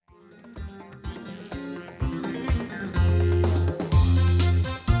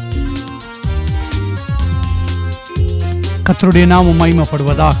கர்த்தருடைய நாமம்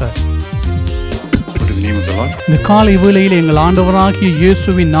மகிமைப்படுவதாக. இந்த காலை வேளையில் எங்கள் ஆண்டவராகிய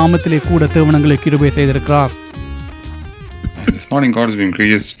இயேசுவின் நாமத்திலே கூட தேவனங்களை கிருபை செய்திருக்கிறார். This morning God has been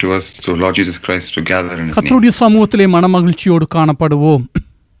gracious to us through Lord Jesus Christ to gather in His name. கர்த்தருடைய சமூகத்திலே மனமகிழ்ச்சியோடு காணப்படுவோம்.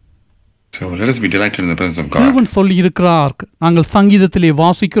 So let us be delighted in the presence of God. தேவன் சொல்லி இருக்கிறார், நாங்கள் சங்கீதத்திலே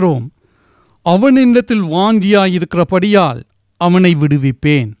வாசிக்கிறோம், அவனிடத்தில் வாஞ்சியாய் இருக்கிறபடியால் அவனை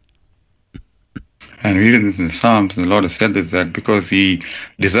விடுவிப்பேன். And we read this in the Psalms, and the Lord has said this, that because He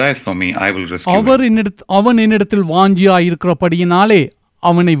desires for me, I will rescue him. அவன் என்னிடத்தில் வாஞ்சியாய் இருக்கிறபடியினாலே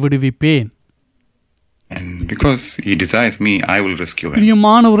அவனை விடுவிப்பேன். And because He desires me, I will rescue him.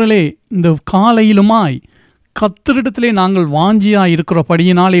 பிரியமானவர்களே, இந்த காலையிலுமாய் கர்த்தரிடத்திலே நாங்கள் வாஞ்சியாய்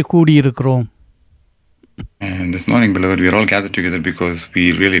இருக்கிறபடியினாலே கூடியிருக்கிறோம். And this morning, beloved, we are all gathered together because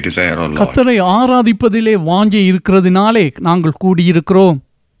we really desire our Lord. கர்த்தரை ஆராதிப்பதிலே வாஞ்சை இருக்கிறதினாலே நாங்கள் கூடியிருக்கிறோம்.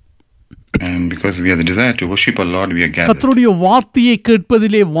 And because we have the desire to worship our Lord, we are gathered. கர்த்தருடைய வார்த்தையை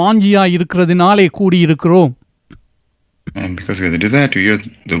கேட்பதிலே வாஞ்சியாய் இருக்கிறதினாலே கூடியிருக்கிறோம். And because we have the desire to hear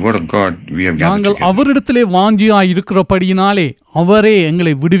the word of God, we have gathered நாங்கள் together. அவரிடத்திலே வாஞ்சியாய் இருக்கிறபடியினாலே அவரே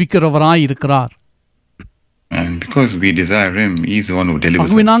எங்களை விடுவிக்கிறவராய் இருக்கிறார். And because we desire Him, He is the one who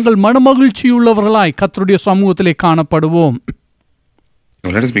delivers ஆகவே us. நாங்கள் மனமகிழ்ச்சியுள்ளவர்களாய் கர்த்தருடைய சமூகத்திலே காணப்படுவோம்.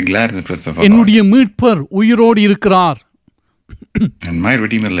 So let us be glad in the presence of our God. என்னுடைய மீட்பர் உயிரோடு இருக்கிறார். And my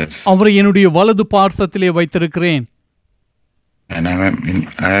Redeemer lives. அவரை என்னுடைய வலது பார்சத்திலே வைத்திருக்கிறேன். And I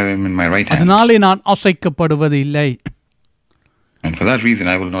have him in my right hand. அதனாலே நான் அசைக்கப்படுவது இல்லை. And for that reason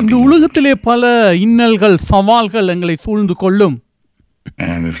I will not இந்த be moved. உலகத்திலே பல இன்னல்கள் சவால்கள் எங்களை சூழ்ந்து கொள்ளும்.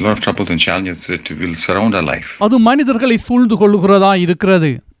 And there's a lot of troubles and challenges that will surround our life. அது மனிதர்களை சூழ்ந்து கொள்ளுகிறதா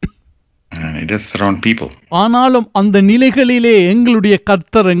இருக்கிறது. And it does surround people. ஆனாலும் அந்த நிலைகளிலே எங்களுடைய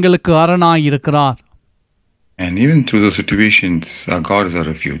கர்த்தர் எங்களுக்கு அரணாய் இருக்கிறார். And even through those situations, our God is our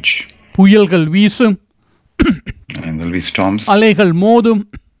refuge. புயல்கள் வீசும், And there'll be storms, அலைகள் மோதும்,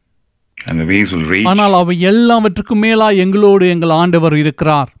 and the waves will rage. ஆனால் அவை எல்லாவற்றுக்கும் மேலாய் எங்களோடு எங்கள் ஆண்டவர்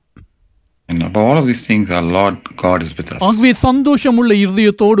இருக்கிறார். And above all of these things, our Lord God is with us. ஆகவே சந்தோஷமுள்ள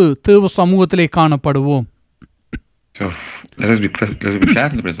இருதயத்தோடு தேவ சமூகத்திலே காணப்படுவோம். So let us be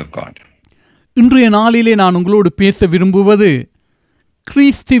glad in the presence of God. இன்றைய நாளிலே நான் உங்களோடு பேச விரும்புவது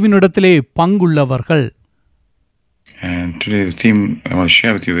கிறிஸ்துவினிடத்திலே பங்குள்ளவர்கள். And today the theme I want to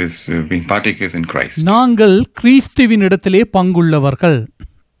share with you is being partakers in Christ. நாங்கள் கிறிஸ்துவினிடத்திலே பங்குள்ளவர்கள்.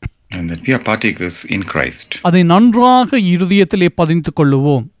 And that we are partakers in Christ. அதை நன்றாக இருதயத்திலே பதிந்து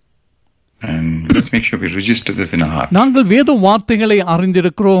கொள்ளுவோம். And let's make sure we register this in our heart. நாங்கள் வேத வார்த்தைகளை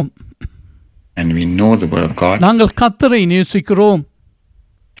அறிந்திருக்கிறோம். And we know the word of God. நாங்கள் கர்த்தரை நேசிக்கிறோம்.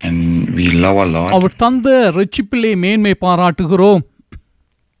 And we love our Lord. அவர் தந்த இரட்சிப்பிலே மேன்மை பாராட்டுகிறோம்.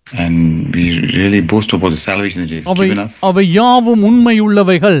 And we really boast about the salvation that He has given us. அவை யாவும்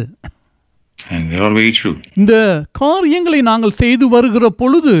உண்மையுள்ளவைகள். And they're all very true. இந்த காரியங்களை நாங்கள் செய்து வருகிற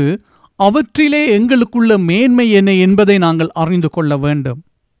பொழுது அவற்றிலே எங்களுக்குள்ள மேன்மை என்ன என்பதை நாங்கள் அறிந்து கொள்ள வேண்டும்.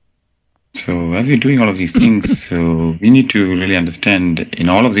 So as we're doing all of these things, we need to really understand in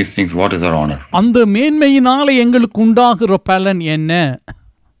all of these things what is our honor. அந்த மேன்மையினாலே எங்களுக்கு உண்டாகிற பலன் என்ன?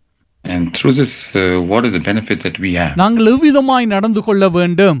 And through this, what is the benefit that we have? நாங்கள் எவ்விதமாய் நடந்து கொள்ள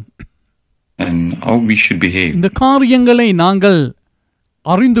வேண்டும்? And how we should behave. இந்த காரியங்களை நாங்கள்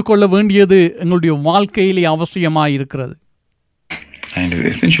அறிந்து கொள்ள வேண்டியது எங்களுடைய வாழ்க்கையிலே அவசியமாய் இருக்கிறது. And it's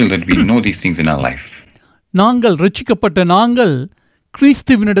essential that we know these things in our life. நாங்கள் ரட்சிக்கப்பட்ட நாங்கள்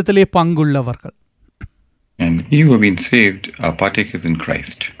கிறிஸ்துவினிடத்திலே பங்குள்ளவர்கள். And we who have been saved are partakers in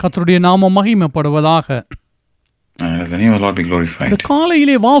Christ. கர்த்தருடைய நாமம் மகிமைப்படுவதாக. Let the name of the Lord be இந்த glorified.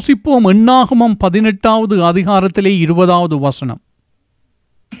 காலையிலே வாசிப்போம் என்னாகமம் 18வது அதிகாரத்திலே 20வது வசனம்.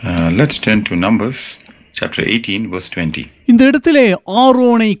 Let's turn to Numbers chapter 18 verse 20. இந்த இடத்திலே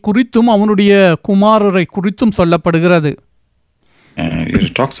ஆரோனை குறித்தும் அவனுடைய குமாரரை குறித்தும் சொல்லப்படுகிறது. It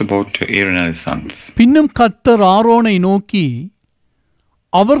talks about Aaron and his sons. பின்னும் கர்த்தர் ஆரோனை நோக்கி,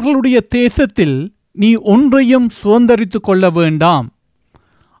 அவர்களுடைய தேசத்தில் நீ ஒன்றையும் சுதந்தரித்துக் கொள்ள வேண்டாம்,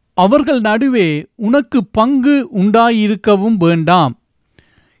 அவர்கள் நடுவே உனக்கு பங்கு உண்டாயிருக்கவும் வேண்டாம்.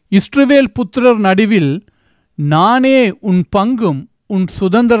 இஸ்ரவேல் புத்திரர் நடுவில் நானே உன் பங்கும் உன்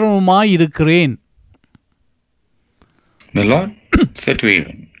சுதந்திரமுமாயிருக்கிறேன். The Lord said to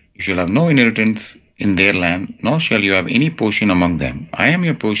Aaron, You shall have no inheritance in their land, nor shall you have any portion among them. I am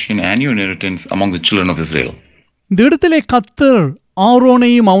your portion and your inheritance among the children of Israel. இந்த இடத்திலே கர்த்தர்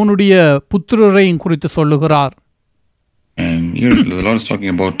ஆரோனையும் அவனுடைய புத்திரரையும் குறித்து சொல்லுகிறார். And here the Lord is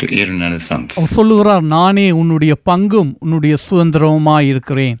talking about Aaron and his sons. அவர் சொல்லுகிறார், நானே உன்னுடைய பங்கும் உன்னுடைய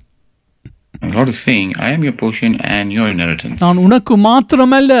சுதந்திரமுமாயிருக்கிறேன். And the Lord is saying, I am your portion and your inheritance. நான் உனக்கு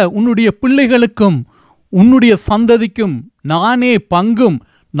மாத்திரமல்ல, உன்னுடைய பிள்ளைகளுக்கும் உன்னுடைய சந்ததிக்கும் நானே பங்கும்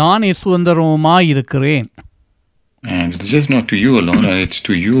நானே சுதந்திரமுமாயிருக்கிறேன். And it's just not to you alone, it's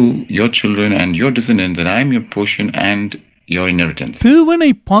to you, your children, and your descendants that I am your portion and your inheritance.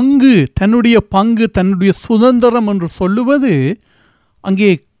 தேவனை பங்கு, தன்னுடைய சுதந்திரம் என்று சொல்லுவது அங்கே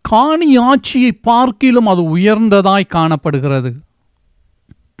காணி ஆட்சியை பார்க்கிலும் அது உயர்ந்ததாய் காணப்படுகிறது.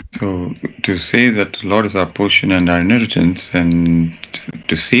 So to say that the Lord is our portion and our inheritance, and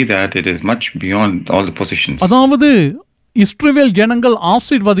to say that it is much beyond all the possessions. அதாவது இஸ்ரவேல் ஜனங்கள்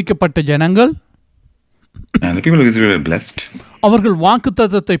ஆசீர்வதிக்கப்பட்ட ஜனங்கள், And the people of Israel are blessed, அவர்கள்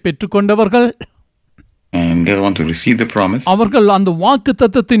வாக்குத்தத்தத்தை பெற்றுக்கொண்டவர்கள், and they want to receive the promise. அவர்கள் அந்த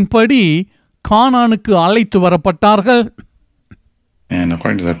வாக்குத்தத்தத்தின்படி கானானுக்கு அழைத்து வரப்பட்டார்கள். And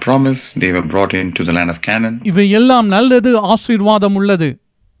according to that promise, they were brought into the land of Canaan. இவை எல்லாம் நல்லது, ஆசீர்வாதம் உள்ளது.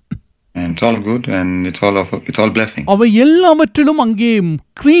 And it's all good, and it's all blessing. அவை எல்லாவற்றிலும் அங்கே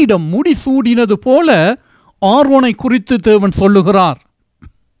கிரீடம் முடிசூடினது போல ஆரோனை குறித்து தேவன் சொல்லுகிறார்.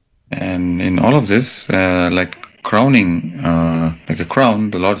 And in all of this, like crowning, like a crown,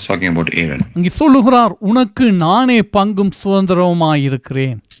 the Lord is talking about Aaron. அங்கே சொல்லுகிறார், உனக்கு நானே பங்கும்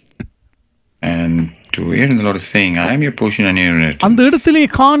சுதந்திரவுமாயிருக்கிறேன். And to Aaron, the Lord is saying, I am your portion and your inheritance. அந்த இடத்திலே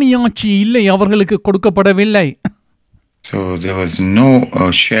காணியாட்சி இல்லை, அவர்களுக்கு கொடுக்கப்படவில்லை. So there was no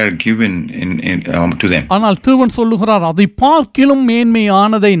share given to them. ஆனால் தேவன் சொல்லுகிறார், அதை பார்க்கிலும்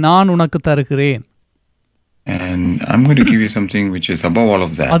மேன்மையானதை நான் உனக்கு தருகிறேன். And I'm going to give you something which is above all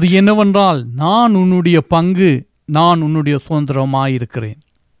of that. அது என்னவென்றால், நான் உன்னுடைய பங்கு, நான் உன்னுடைய சுதந்திரமாயிருக்கிறேன்.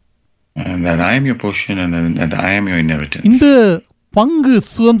 And that I am your portion and that I am your inheritance. இந்த பங்கு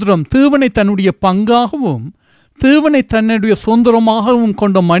சுதந்திரம் தேவனை தன்னுடைய பங்காகவும் தேவனை தன்னுடைய சுதந்திரமாகவும்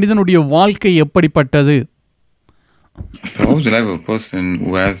கொண்ட மனிதனுடைய வாழ்க்கை எப்படிப்பட்டது? So how is the life of a person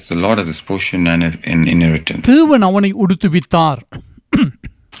who has the Lord as his portion and his inheritance? தேவன் அவனை உடுத்துவித்தார்.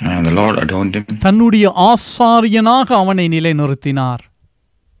 And the Lord adorned him. தன்னுடைய ஆசாரியனாக அவனை நிலைநிறுத்தினார்.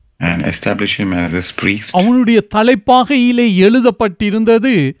 And established him as his priest. அவனுடைய தலைப்பாகையிலே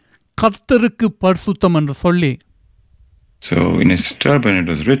எழுதப்பட்டிருந்தது கர்த்தருக்கு பரிசுத்தம் என்று சொல்லி. So in his turban it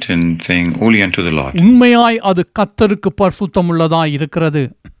was written saying, Holy unto the Lord. உண்மையாய் அது கர்த்தருக்கு பரிசுத்தம் உள்ளதாய் இருக்கிறது.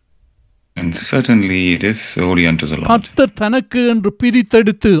 And certainly it is holy unto the Lord. கர்த்தர் தனக்கு என்று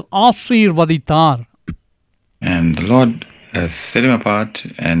பிரித்தெடுத்து ஆசீர்வதித்தார். And the Lord has set him apart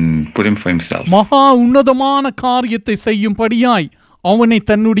and put him for himself. மகா உன்னதமான காரியத்தை செய்யும்படியாய் அவனை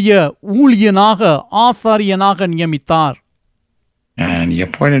தன்னுடைய ஊழியனாக ஆசாரியனாக நியமித்தார். And he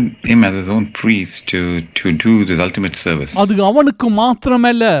appointed him as his own priest to do the ultimate service. அது அவனுக்கு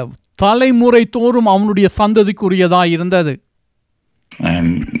மாத்திரமல்ல, தலைமுறை தோறும் அவனுடைய சந்ததிக்குரியதாய் இருந்தது.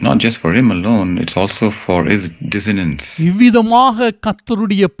 And not just for him alone, it's also for his descendants. இவ்விதமாக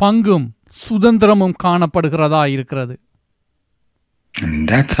கர்த்தருடைய பங்கும் சுதந்திரமும் காணப்படுகிறதா இருக்கிறது. And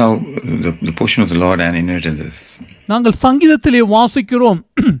that's how the portion of the Lord and inheritance is. நாங்கள் சங்கீதத்திலே வாசிக்கிறோம்.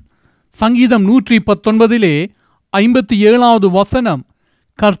 சங்கீதம் 119 57வது வசனம்,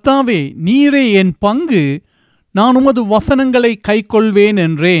 கர்த்தாவே நீரே என் பங்கு, நான் உமது வசனங்களை கைக்கொள்வேன்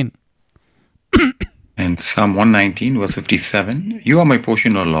என்றேன். And Psalm 119 verse 57, you are my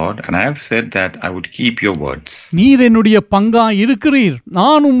portion, O Lord, and I have said that I would keep your words. நீர் என்னுடைய பங்கா இருக்கிறீர்,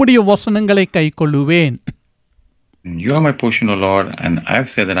 நான் உம்முடைய வசனங்களை கைக்கொள்ளுவேன். You are my portion, O Lord, and I have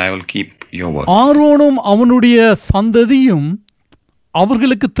said that I will keep your words. ஆரோனும் அவனுடைய சந்ததியும்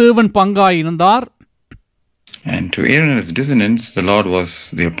அவர்களுக்கு தேவன் பங்காய் இருந்தார். And to Aaron and his descendants, the Lord was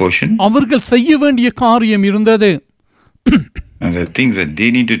their portion. அவர்கள் செய்ய வேண்டிய காரியம் இருந்தது. And the things that they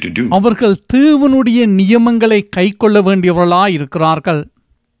needed to do. அவர்கள் தேவனுடைய நியமங்களை கைக்கொள்ள வேண்டியவர்களாய் இருக்கிறார்கள்.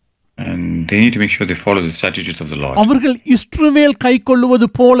 And they need to make sure they follow the statutes of the Lord. அவர்கள் இஸ்ரவேல் கைக்கொள்ளுவது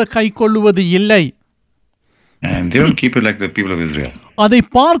போல கைக்கொள்ளுவது இல்லை. And they don't keep it like the people of Israel. அதை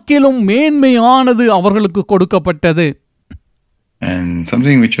பார்க்கிலும் மேன்மையானது அவர்களுக்கு கொடுக்கப்பட்டது. And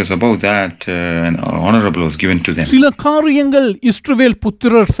something which was above that and honorable was given to them. சில காரியங்கள் இஸ்ரவேல்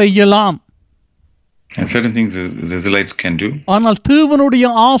புத்திரர் செய்யலாம். And certain things the Israelites can do. ஆனால் தேவனுடைய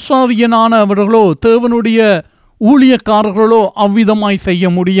ஆசாரியனானவர்களோ தேவனுடைய ஊழியக்காரர்களோ அவ்விதமாய் செய்ய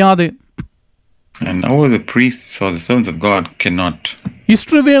முடியாது. And all the priests or the servants of God cannot.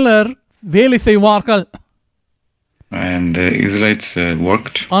 இஸ்ரவேலர் வேலை செய்வார்கள். And the Israelites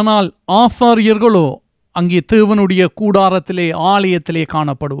worked. ஆனால் ஆசாரியர்களோ அங்கே தேவனுடைய கூடாரத்திலே ஆலயத்திலே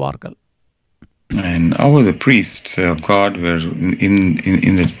காணப்படுவார்கள். And all the priests of God were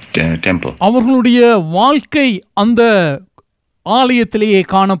in the temple. அவர்களுடைய வாழ்க்கை அந்த ஆலயத்திலேயே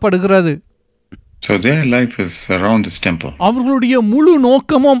காணப்படுகிறது. So their life is around this temple. அவர்களுடைய முழு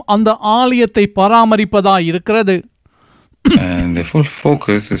நோக்கமும் அந்த ஆலயத்தை பராமரிப்பதாய் இருக்கிறது. And the full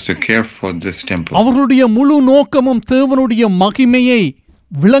focus is to care for this temple. அவர்களுடைய முழு நோக்கமும் தேவனுடைய மகிமையை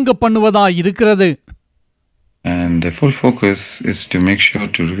விளங்க பண்ணுவதாய் இருக்கிறது. And their full focus is to make sure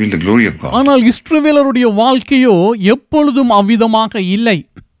to reveal the glory of God. ஆனால் இஸ்ரவேலருடைய வாழ்க்கையோ எப்பொழுதும் அவ்விதமாக இல்லை.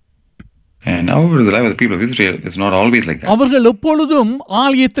 And however, the life of the people of Israel is not always like that. அவர்கள் எப்பொழுதும்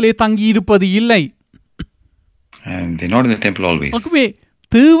ஆலயத்திலே தங்கி இருப்பது இல்லை. And they're not in the temple always. ஆகவே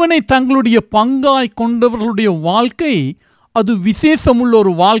தேவனை தங்களுடைய பங்காய் கொண்டவர்களுடைய வாழ்க்கை அது விசேஷமுள்ள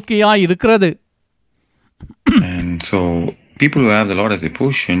ஒரு வாழ்க்கையாய் இருக்கிறது. And so people who have the Lord as a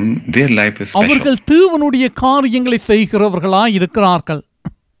portion, their life is special. அவர்கள் தேவனுடைய காரியங்களை செய்கிறவர்களாய் இருக்கிறார்கள்.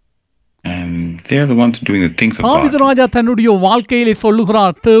 And they are the ones doing the things of தாவீது God. ராஜா தன்னுடைய வாழ்க்கையிலே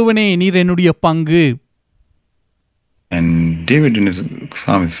சொல்லுகிறார், தேவனே நீர் என்னுடைய பங்கு. And David in his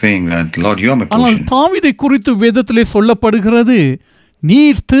psalm is saying that, Lord, you are my ஆனால் portion. தாவீதை குறித்து வேதத்திலே சொல்லப்படுகிறது,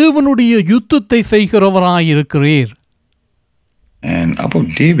 நீர் தேவனுடைய யுத்தத்தை செய்கிறவராய் இருக்கிறீர். And about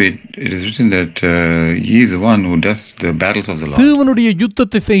David, it is written that he is the one who does the battles of the Lord. தேவனுடைய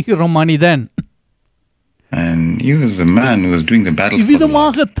யுத்தத்தை செய்கிற மனிதன். And he was the man who was doing the battles for the Lord.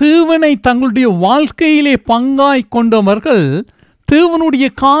 இவ்விதமாக தேவனை தங்களுடைய வாழ்க்கையிலே பங்காய் கொண்டவர்கள் தேவனுடைய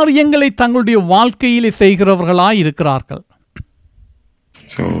காரியங்களை தங்களுடைய வாழ்க்கையிலே செய்கிறவர்களாய் இருக்கிறார்கள்.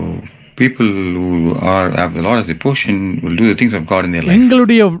 So people who have the Lord as a portion will do the things of God in their life.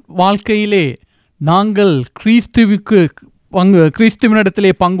 எங்களுடைய வாழ்க்கையிலே நாங்கள்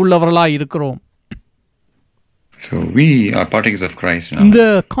கிறிஸ்துவினிடத்திலே பங்குள்ளவர்களாய் இருக்கிறோம். So we are partakers of Christ now. இந்த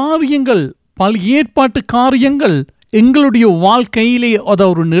காரியங்கள் பல ஏற்பாட்டு காரியங்கள் எங்களுடைய வாழ்க்கையிலே அது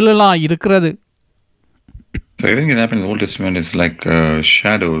ஒரு நிழலாய் இருக்கிறது. So everything that happened in the Old Testament is like a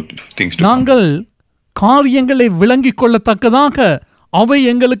shadow of things to come. நாங்கள் காரியங்களை விளங்கிக் கொள்ளத்தக்கதாக அவை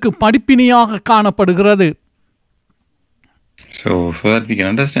எங்களுக்கு படிப்பினையாக காணப்படுகிறது. So that we can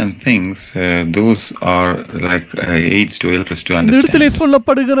understand things, those are like aids to help us to இந்த இடத்திலே understand.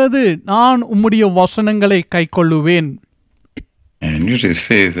 சொல்லப்படுகிறது, நான் உம்முடைய வசனங்களை கைக்கொள்ளுவேன். And usually it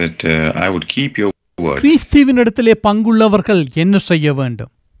says that I would keep your words. கிறிஸ்துவினிடத்திலே பங்குள்ளவர்கள் என்ன செய்ய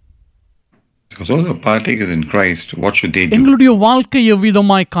வேண்டும்? So those who are partakers in Christ, what should they do? எங்களுடைய வாழ்க்கை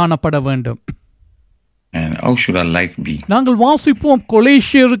எவ்விதமாய் காணப்பட வேண்டும்? And how should our life be? நாங்கள் வாசிப்போம்,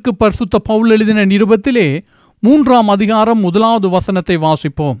 கொலேசியருக்கு பரிசுத்த பவுல் எழுதின நிருபத்திலே 3ஆம் அதிகாரம் 1வது வசனத்தை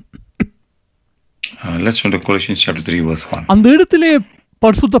வாசிப்போம். Let's turn to Colossians chapter 3 verse 1. அந்த இடத்திலே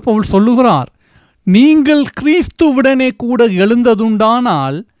பரிசுத்த பவுல் சொல்லுகிறார், நீங்கள் கிறிஸ்துவுடனே கூட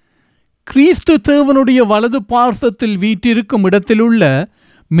எழுந்ததுண்டானால் கிறிஸ்து தேவனுடைய வலது பார்சத்தில் வீற்றிருக்கும் இடத்திலுள்ள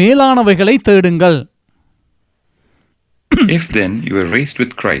மேலானவைகளை தேடுங்கள். If then you were raised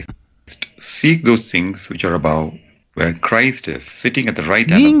with Christ, seek those things which are above, where Christ is sitting at the right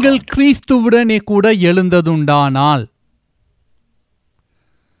hand of நீங்கள் God. கிறிஸ்துவுடனே கூட எழுந்ததுண்டானால்.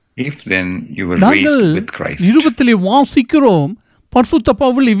 If then you were நாங்கள் raised with Christ. நிருபத்திலே வாசிக்கிறோம், பரிசுத்த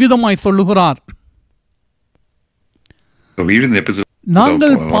பவுல் இவ்விதமாய் சொல்லுகிறார், So we read in the episode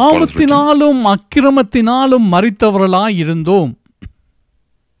நாங்கள் of Paul is written, பாவத்தினாலும் அக்கிரமத்தினாலும் மரித்தவர்களாய் இருந்தோம்.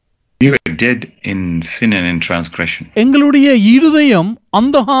 we were dead in sin and in transgression. எங்களுடைய இருதயம்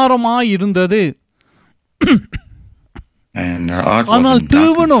அந்தகாரமாய் இருந்தது. And our heart was ஆனால் in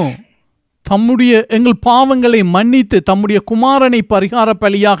தேவனோ darkness. தம்முடைய எங்கள் பாவங்களை மன்னித்து தம்முடைய குமாரனை பரிகார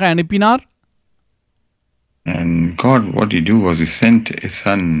பலியாக அனுப்பினார். And God, what he do was he sent his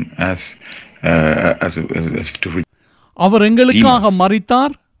son as to அவர் எங்களுக்காக redeem us.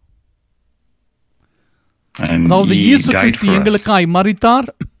 மரித்தார். And அதாவது he இயேசு died கிறிஸ்து for us. எங்களுக்காய் மரித்தார்.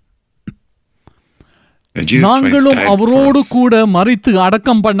 Jesus Christ நாங்களும் died for அவரோடு us. கூட மரித்து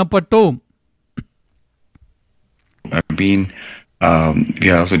அடக்கம் பண்ணப்பட்டோம். We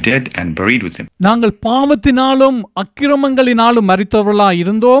are also dead and buried with him. நாங்கள் பாவத்தினாலும் அக்கிரமங்களினாலும் மரித்தவர்களாய்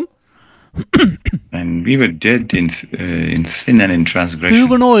இருந்தோம். And we were dead in sin and in transgression.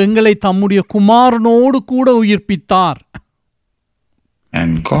 தேவனோ எங்களை தம்முடைய குமாரனோடு கூட உயிர்ப்பித்தார்.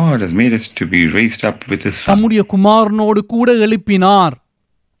 And God has made us to be raised up with his son. தம்முடைய குமாரனோடு கூட எழுப்பினார்.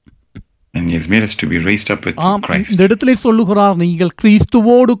 And he has made us to be raised up with Christ. இந்த இடத்திலே சொல்லுகிறார், நீங்கள்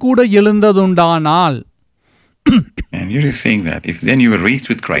கிறிஸ்துவோடு கூட எழுந்ததுண்டானால். And here he's saying that if then you were raised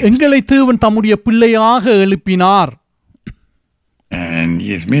with Christ. எங்களை தேவன் தம்முடைய பிள்ளையாக எழுப்பினார். And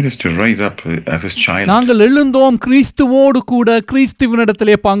he has made us to rise up as his child. நாங்கள் எழுந்தோம் கிறிஸ்துவோடு கூட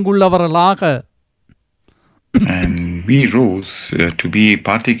கிறிஸ்துவினிடத்திலே பங்குள்ளவர்களாக. And we rose to be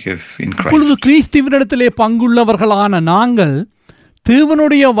partakers in இப்பொழுது Christ. கிறிஸ்துவினிடத்திலே பங்குள்ளவர்களான நாங்கள்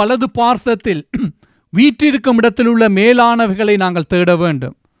தேவனுடைய வலது பார்சத்தில் வீற்றிருக்கும் இடத்தில் உள்ள மேலானவைகளை நாங்கள் தேட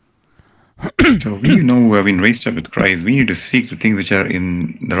வேண்டும். So we know who have been raised up with Christ. We need to seek the things which are in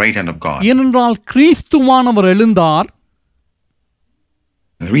the right hand of God. ஏனென்றால் கிறிஸ்துவானவர் எழுந்தார்.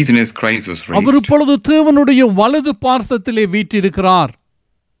 The reason is Christ was our raised. இப்பொழுது தேவனுடைய வலது பார்சத்திலே வீற்றிருக்கிறார்.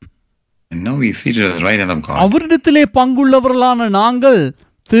 And now he is seated at the right hand of God. அவரிடத்திலே பங்குள்ளவர்களான நாங்கள்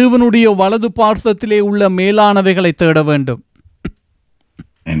தேவனுடைய வலது பார்சத்திலே உள்ள மேலானவைகளை தேட வேண்டும்.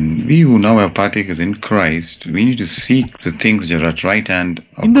 And we who now are partakers in Christ, we need to seek the things that are at right hand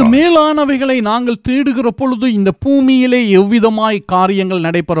of இந்த God. மேலானவைகளை நாங்கள் தேடுகிற பொழுது இந்த பூமியிலே எவ்விதமாய் காரியங்கள்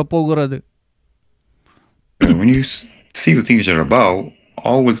நடைபெற போகிறது? When you seek the things that are above,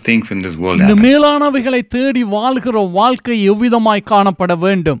 all will things in this world இந்த happen. மேலானவைகளை தேடி வாழ்கிற வாழ்க்கை எவ்விதமாய் காணப்பட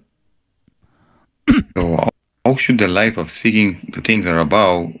வேண்டும்? So how should the life of seeking the things that are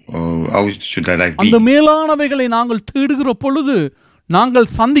above, how should that life அந்த be? மேலானவைகளை நாங்கள் தேடுகிற பொழுது நாங்கள்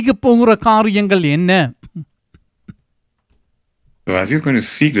சந்திக்க போகிற காரியங்கள் என்ன? So as you're going to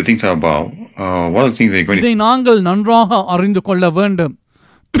seek the things that are above, what are the things that you're going to இதை நாங்கள் நன்றாக அறிந்து கொள்ள வேண்டும்.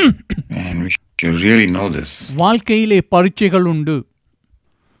 and we should really know this. வாழ்க்கையிலே பரீட்சைகள் உண்டு.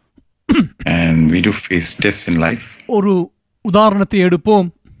 And we do face tests in life. ஒரு உதாரணத்தை எடுப்போம்.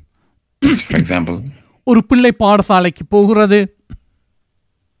 For example, ஒரு பிள்ளை பாடசாலைக்கு போகிறது.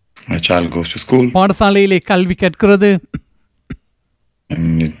 a child goes to school பாடசாலையிலே கல்வி கற்கிறது.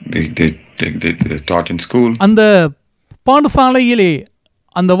 and they're taught in school. அந்த பாடசாலையிலே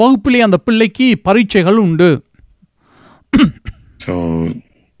அந்த வகுப்பிலே அந்த பிள்ளைக்கு பரீட்சைகள் உண்டு. So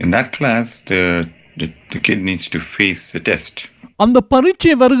in that class, the kid needs to face a test. அந்த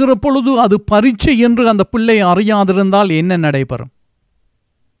பரீட்சை வருகிற பொழுது அது பரீட்சை என்று அந்த பிள்ளை அறியாதிருந்தால் என்ன நடைபெறும்?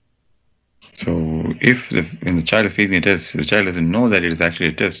 So when the child is facing a test, the child doesn't know that it is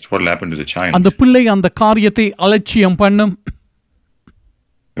actually a test, what will happen to the child? அந்த பிள்ளை அந்த காரியத்தை அலட்சியம் பண்ணும்.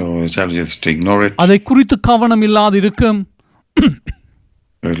 So the child will just ignore it. அதை குறித்து கவனம் இல்லாது இருக்கும்.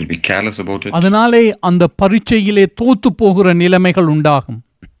 So it will be careless about it. அதனாலே அந்த பரீட்சையிலே தோத்து போகிற நிலைமைகள் உண்டாகும்.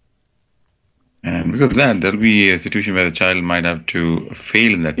 And because of that, there will be a situation where the child might have to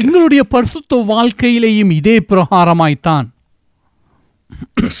fail in that test. எங்களுடைய பரிசுத்த வாழ்க்கையிலேயும் இதே பிரகாரமாய்த்தான்.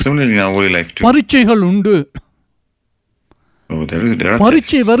 So similarly in our holy life too. பரீட்சைகள் உண்டு. So there are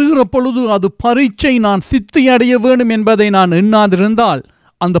பரீட்சை tests. வருகிற பொழுது அது பரீட்சை நான் சித்தி அடைய வேண்டும் என்பதை நான் எண்ணாதிருந்தால்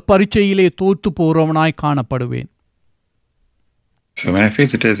அந்த பரீட்சையிலே தோத்து போறவனாய் காணப்படுவேன். So when I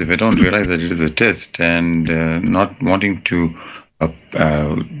face the test, if I don't realize that it is a test and not wanting to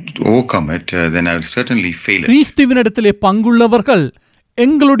overcome it, then I will certainly fail it. கிறிஸ்துவினிடத்திலே பங்குள்ளவர்கள்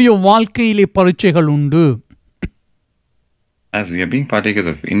எங்களுடைய வாழ்க்கையிலே பரீட்சைகள் உண்டு. As we are being partakers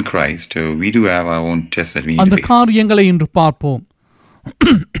of in Christ, we do have our own tests that we need அந்த to face. காரியங்களை இன்று பார்ப்போம்.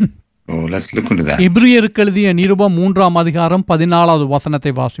 So let's look into that. எபிரியருக்கு எழுதிய நிருபம் 3ஆம் அதிகாரம் 14வது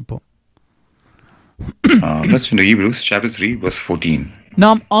வசனத்தை வாசிப்போம். Let's into Hebrews chapter 3 verse 14.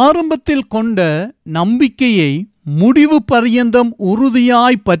 நாம் ஆரம்பத்தில் கொண்ட நம்பிக்கையை முடிவு பரியந்தம்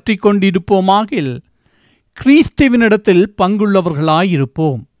உறுதியாய் பற்றி கொண்டிருப்போமாகில் கிறிஸ்துவினிடத்தில்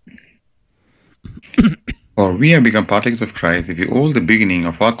பங்குள்ளவர்களாயிருப்போம். For we have become partakers of Christ if we hold the beginning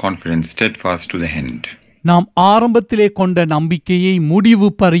of our confidence steadfast to the end. நாம் ஆரம்பத்திலே கொண்ட நம்பிக்கையை முடிவு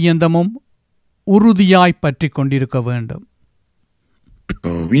பரியந்தமும் உறுதியாய் பற்றி கொண்டிருக்க வேண்டும்.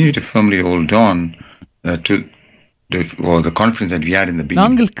 So we need to firmly hold on to the confidence that we had in the beginning.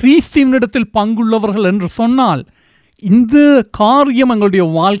 நாங்கள் கிறிஸ்துவினிடத்தில் பங்குள்ளவர்கள் என்று சொன்னால் இந்த காரியம் எங்களுடைய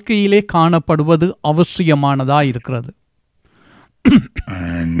வாழ்க்கையிலே காணப்படுவது அவசியமானதா இருக்கிறது.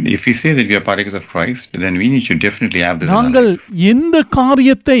 And if we say that we are partakers of Christ, then we need to definitely have this in our நாங்கள் life. எந்த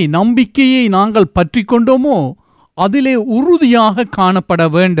காரியத்தை நம்பிக்கையை நாங்கள் பற்றி கொண்டோமோ அதிலே உறுதியாக காணப்பட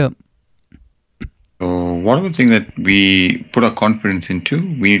வேண்டும். So whatever thing that we put our confidence into,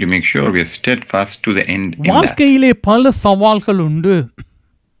 we need to make sure we are steadfast to the end in that. வாழ்க்கையிலே பல சவால்கள் உண்டு.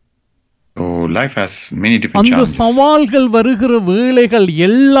 So life has many different அந்த challenges. சவால்கள் வருகிற வேளைகள்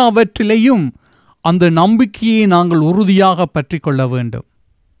எல்லாவற்றிலையும் அந்த நம்பிக்கையை நாங்கள் உறுதியாக பற்றி கொள்ள வேண்டும்.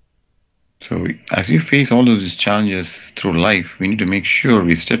 So as we face all those challenges through life, we need to make sure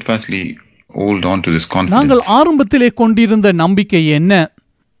we steadfastly hold on to this நாங்கள் confidence. ஆரம்பத்திலே கொண்டிருந்த நம்பிக்கை என்ன?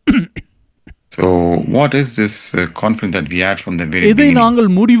 So what is this confidence that we had from the very எதை beginning? நாங்கள்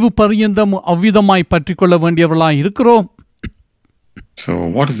முடிவு பரியந்தம் அவ்விதமாய் பற்றி கொள்ள வேண்டியவர்களாய் இருக்கிறோம்? So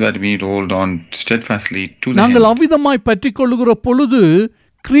what is that we need to hold on steadfastly to the நாங்கள் end? அவ்விதமாய் பற்றி கொள்ளுகிற பொழுது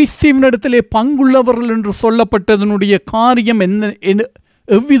கிறிஸ்துவினிடத்திலே பங்குள்ளவர்கள் என்று சொல்லப்பட்டதனுடைய காரியம் என்ன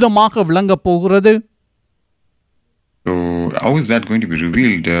எவ்விதமாக விளங்கப் போகிறது? So how is that going to be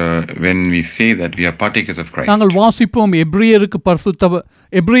revealed when we say that we are partakers of Christ? நாங்கள் வாசிப்போம்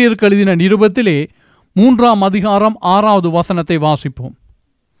எபிரியருக்கு எழுதின நிருபத்திலே 3ஆம் அதிகாரம் 6வது வசனத்தை வாசிப்போம்.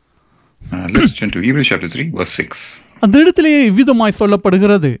 Let's turn to Hebrews chapter 3 verse 6. அந்த இடத்திலே இவ்விதமாய்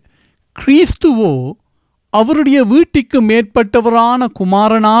சொல்லப்படுகிறது, கிறிஸ்துவோ அவருடைய வீட்டிற்கு மேற்பட்டவரான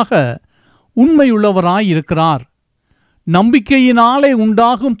குமாரனாக உண்மையுள்ளவராய் இருக்கிறார். நம்பிக்கையினாலே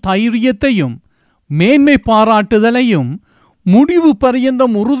உண்டாகும் தைரியத்தையும் மேன்மை பாராட்டுதலையும் முடிவு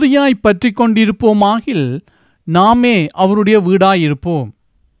பரியந்தம் உறுதியாய் பற்றி கொண்டிருப்போமாகில் நாமே அவருடைய வீடாயிருப்போம்.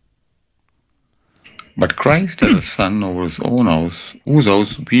 But Christ as a son over his own house, whose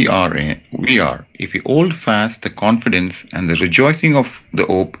house we are, if we hold fast the confidence and the rejoicing of the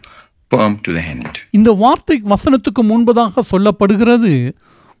hope firm to the end. இந்த வார்த்தை வசனத்துக்கு முன்பதாக சொல்லப்படுகிறது,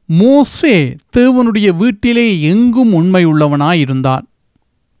 மோசே தேவனுடைய வீட்டிலே எங்கும் உண்மை உள்ளவனாய் இருந்தான்.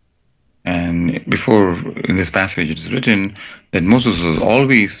 And before in this passage it is written that Moses was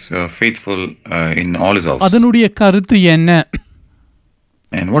always faithful in all his house. அதனுடைய கருத்து என்ன?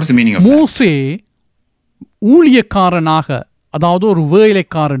 And what is the meaning of மோசே ஊழியக்காரனாக, அதாவது ஒரு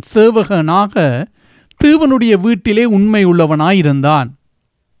வேலைக்காரன், சேவகனாக தேவனுடைய வீட்டிலே உண்மை உள்ளவனாய் இருந்தான்.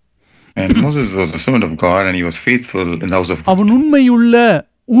 And Moses was a servant of God and he was faithful in the house of God. அவன் உண்மையுள்ள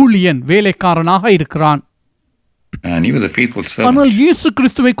ஊழியன், வேலைக்காரனாக இருக்கிறான். And he was a faithful servant. ஆனால் இயேசு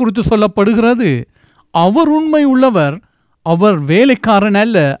கிறிஸ்துவை குறித்து சொல்லப்படுகிறது, அவர் உண்மை உள்ளவர், அவர் வேலைக்காரன்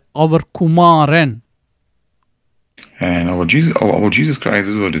அல்ல, அவர் குமாரன். And our Jesus Christ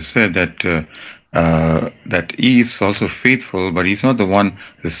is what is said that he is also faithful, but he's not the one,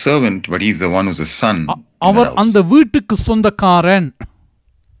 the servant, but he's the one who's the son. அவர் அந்த வீட்டுக்கு சொந்தக்காரன்.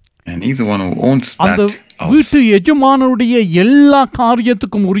 And he's the one who owns அந்த that house. வீட்டு எஜமானருடைய எல்லா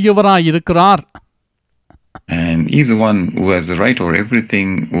காரியத்துக்கும் உரியவராய் இருக்கிறார். And he's the one who has the right over everything,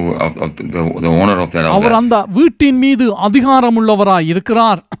 of the owner of that house. அவர் அந்த வீட்டின் மீது அதிகாரம் உள்ளவராய்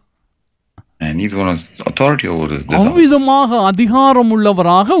இருக்கிறார். And he's the one who has authority over this house. அவ்விதமாக அதிகாரம்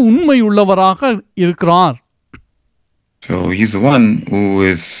உள்ளவராக, உண்மை உள்ளவராக இருக்கிறார். So he's the one who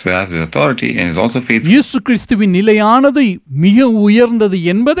has the authority and is also faithful. இயேசு கிறிஸ்துவின் நிலையானது மிக உயர்ந்தது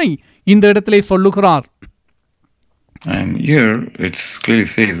என்பதை இந்த இடத்திலே சொல்லுகிறார். And here it clearly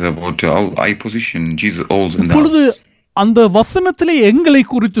says about how high position Jesus holds in the இப்பொழுது house. அந்த வசனத்திலே எங்களை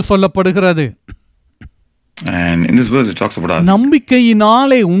குறித்து சொல்லப்படுகிறது. And in this verse it talks about us.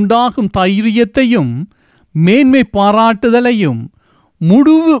 நம்பிக்கையினாலே உண்டாகும் தைரியத்தையும் மேன்மை பாராட்டுதலையும்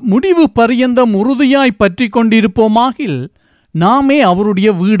முடிவு பரியந்தம் உறுதியாய் பற்றி கொண்டிருப்போமாகில் நாமே அவருடைய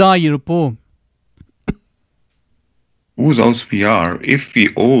வீடாயிருப்போம். Whose house we are, if we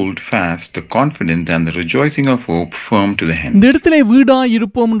hold fast the confident and the rejoicing of hope firm to the end. இந்த இடத்திலே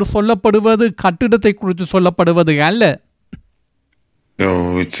வீடாயிருப்போம் என்று சொல்லப்படுவது கட்டிடத்தை குறித்து சொல்லப்படுவது அல்ல. So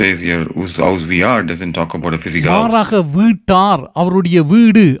it says here, whose house we are doesn't talk about a physical house. மாறாக வீட்டார், அவருடைய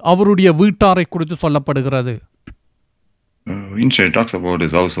வீடு, அவருடைய வீட்டாரை குறித்து சொல்லப்படுகிறது. Instead it talks about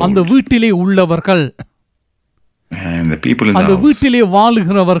his household. அந்த வீட்டிலே உள்ளவர்கள், and the people in the அந்த house. வீட்டிலே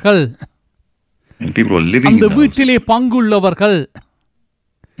வாழுகிறவர்கள், And people who are living அந்த in the house. வீட்டிலே பங்குள்ளவர்கள்,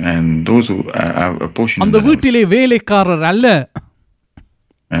 And those who have a portion in அந்த the house. வீட்டிலே வேலைக்காரர் அல்ல,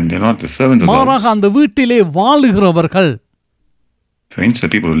 And they're not the servants of the மாறாக house. அந்த வீட்டிலே வாழுகிறவர்கள், So instead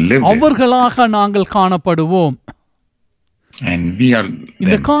people who live there. அவர்களாக நாங்கள் காணப்படுவோம். And we are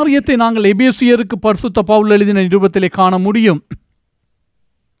இந்த them. காரியத்தை நாங்கள் எபேசியருக்கு பரிசுத்த பவுல் எழுதின நிருபத்திலே காண முடியும்.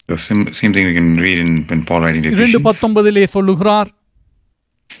 The same thing we can read in Paul writing to Ephesians 2:19 சொல்லுகிறார்,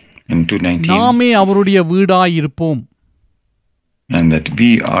 in 2:19. நாமே அவருடைய வீடாய் இருப்போம். And that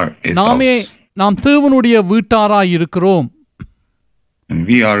we are his நாமே house. நாம் தேவனுடைய வீட்டாராய் இருக்கிறோம். And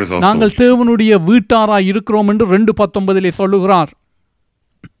we are his நாங்கள் household. தேவனுடைய வீட்டாராய் இருக்கிறோம் என்று 2:19 சொல்லுகிறார்.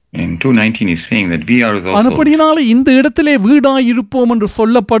 In 2:19 he's saying that we are his household. அதுபடினாலே இந்த இடத்திலே வீடாய் இருப்போம் என்று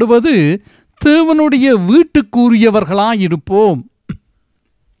சொல்லப்படுவது தேவனுடைய வீட்டுக்குரியவர்களாய் இருப்போம்.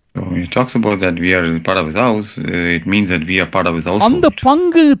 So when he talks about that we are part of his house, it means that we are part of his அந்த household.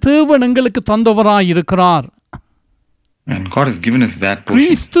 பங்கு தேவன் எங்களுக்கு தந்தவராய் இருக்கிறார். And God has given us that portion.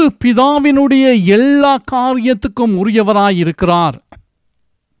 கிறிஸ்து பிதாவினுடைய எல்லா காரியத்துக்கும் உரியவராய் இருக்கிறார்.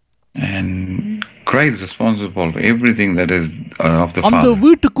 And Christ is responsible for everything that is of the அந்த Father.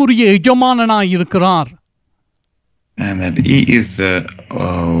 வீட்டுக்குரிய எஜமானனாய் இருக்கிறார். And that he is the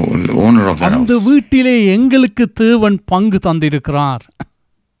owner of that அந்த house. வீட்டிலே எங்களுக்கு தேவன் பங்கு தந்திருக்கிறார்.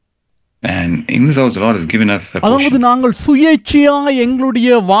 And in this house the Lord has given us a அதாவது portion. நாங்கள் சுயேட்சையாய்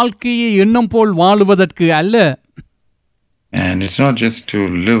எங்களுடைய வாழ்க்கையை எண்ணம் போல் வாழுவதற்கு அல்ல, And it's not just to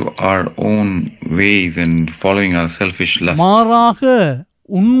live our own ways and following our selfish lusts. மாறாக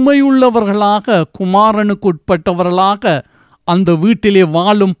உண்மையுள்ளவர்களாக, குமாரனுக்கு உட்பட்டவர்களாக அந்த வீட்டிலே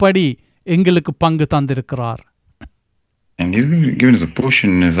வாழும்படி எங்களுக்கு பங்கு தந்திருக்கிறார். And he's given us a portion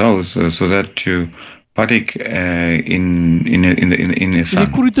in his house so that to partake in his இதை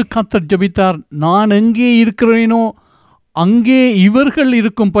son. குறித்து கர்த்தர் ஜெபித்தார், நான் எங்கே இருக்கிறேனோ அங்கே இவர்கள்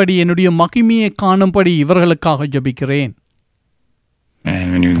இருக்கும்படி, என்னுடைய மகிமையை காணும்படி இவர்களுக்காக ஜெபிக்கிறேன். And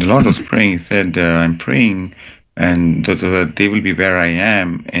when the Lord was praying, he said, I'm praying and so that they will be where I am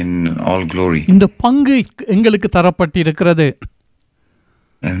in all glory. இந்த பங்கு எங்களுக்கு தரப்பட்டிருக்கிறது.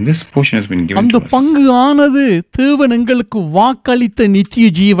 And this portion has been given அந்த to us. பங்கு ஆனது தேவன் எங்களுக்கு வாக்களித்த நித்திய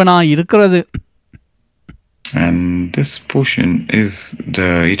ஜீவனாய் இருக்கிறது. And this portion is the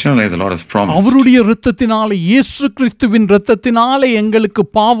eternal life the Lord has promised. அவருடைய இரத்தத்தினாலே, இயேசு கிறிஸ்துவின் இரத்தத்தினாலே எங்களுக்கு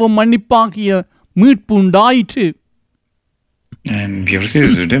பாவ மன்னிப்பாகிய மீட்பு உண்டாயிற்று. And we have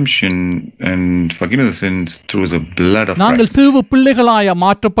received redemption and forgiveness of sins through the blood of நாங்கள் Christ. தேவ பிள்ளைகளாய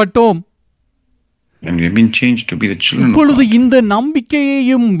மாற்றப்பட்டோம். And we have been changed to be the children of இப்பொழுது God. இந்த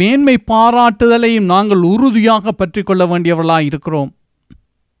நம்பிக்கையையும் மேன்மை பாராட்டுதலையும் நாங்கள் உறுதியாக பற்றிக் கொள்ள வேண்டியவர்களாய் இருக்கிறோம்.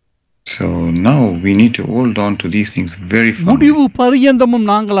 So now we need to hold on to these things very firmly. முடிவு பரியந்தமும்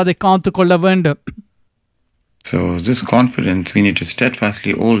நாங்கள் அதை காத்துக் கொள்ள வேண்டும். So this confidence we need to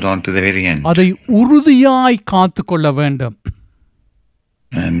steadfastly hold on to the very end. அதை உறுதியாய் காத்துக் கொள்ள வேண்டும்.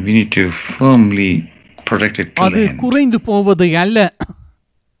 And we need to firmly protect it till அது the end. குறைந்து போவது அல்ல.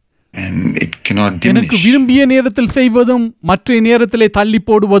 And it cannot எனக்கு diminish. விரும்பிய நேரத்தில் செய்வதும் மற்ற நேரத்திலே தள்ளி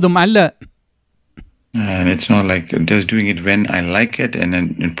போடுவதும் அல்ல. And it's not like just doing it when I like it and then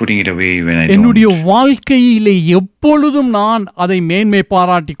putting it away when I என்னுடைய don't. வாழ்க்கையிலே எப்பொழுதும் நான் அதை மேன்மை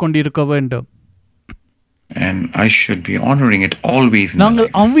பாராட்டி கொண்டிருக்க வேண்டும். And I should be honoring it always in my நாங்கள்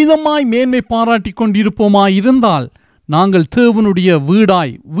life. அவ்விதமாய் மேன்மை பாராட்டி கொண்டிருப்போமா இருந்தால் நாங்கள் தேவனுடைய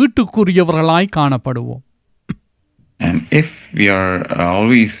வீடாய் வீட்டுக்குரியவர்களாய் காணப்படுவோம். And if we are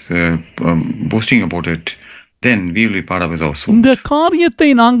always boasting about it, then we will be part of his household. இந்த காரியத்தை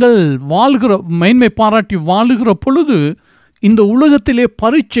நாங்கள் வாழ்கிற மேன்மை பாராட்டி வாழுகிற பொழுது இந்த உலகத்திலே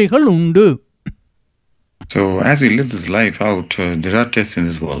பரீட்சைகள் உண்டு. So as we live this life out, there are tests in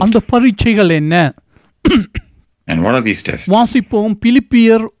this world. அந்த பரீட்சைகள் என்ன? And what are these tests? வாசிப்போம்.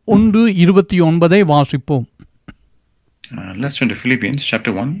 பிலிப்பியர் 1:29 வாசிப்போம். Let's turn to Philippians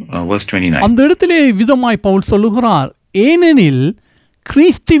chapter 1, verse 29. அந்த இடத்திலே விதமாய் பவுல் சொல்லுகிறார், ஏனெனில்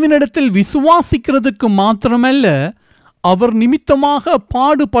கிறிஸ்துவினிடத்தில் விசுவாசிக்கிறதுக்கு மாத்திரமல்ல, அவர் நிமித்தமாக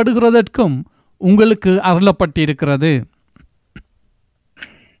பாடுபடுகிறதற்கும் உங்களுக்கு அருளப்பட்டிருக்கிறது.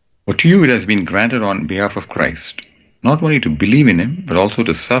 For to you it has been granted on behalf of Christ, not only to believe in him, but also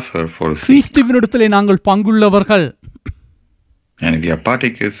to suffer for his sake. கிறிஸ்துவினிடத்திலே நாங்கள் பங்குள்ளவர்கள். And we are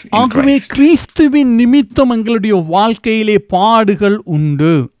partakers in ஆகவே Christ. கிறிஸ்துவின் நிமித்தம் எங்களுடைய வாழ்க்கையிலே பாடுகள்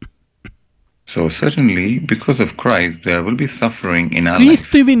உண்டு. So certainly, because of Christ, there will be suffering in our life.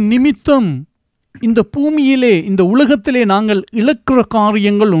 கிறிஸ்துவின் நிமித்தம் இந்த பூமியிலே இந்த உலகத்திலே நாங்கள் இழக்கிற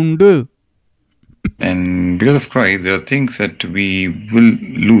காரியங்கள் உண்டு. And because of Christ, there are things that we will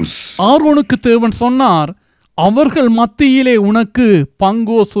lose. ஆரோனுக்கு தேவன் சொன்னார், அவர்கள் மத்தியிலே உனக்கு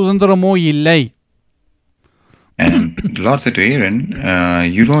பங்கோ சுதந்திரமோ இல்லை. And the Lord said to Aaron,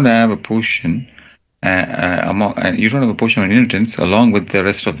 you don't have a portion. You don't have a portion of inheritance along with the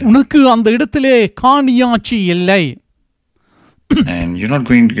rest of them. உனக்கு அந்த இடத்திலே காணியாட்சி இல்லை. And you're not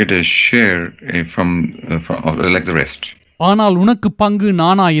going to get a share from like the rest. ஆனால் உனக்கு பங்கு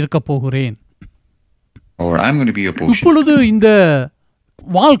நானா இருக்க போகிறேன். Or I'm going to be your portion. இப்பொழுது இந்த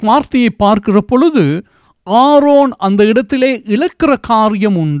வார்த்தையை பார்க்கிற பொழுது ஆரோன் அந்த இடத்திலே இழக்கிற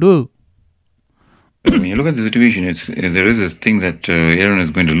காரியம் உண்டு. When you look at the situation, there is this thing that Aaron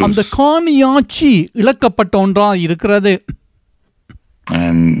is going to lose. அந்த காணியாட்சி இழக்கப்பட்ட ஒன்றா இருக்கிறது.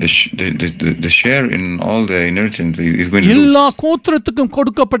 And the share in all the inheritance is going to எல்லா lose. கோத்திரத்துக்கும்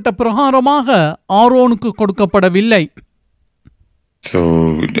கொடுக்கப்பட்ட பிரகாரமாக ஆரோனுக்கு கொடுக்கப்படவில்லை. So,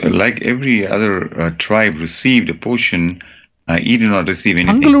 like every other tribe received a portion, he did not receive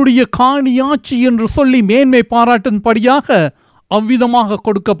anything. தங்களுடைய காணியாட்சி என்று சொல்லி மேன்மை பாராட்டும்படியாக அவ்விதமாக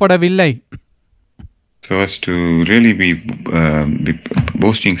கொடுக்கப்படவில்லை. So as to really be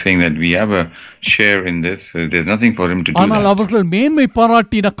boasting, saying that we have a share in this, there's nothing for him to do ஆனால் that. அவர்கள் மேன்மை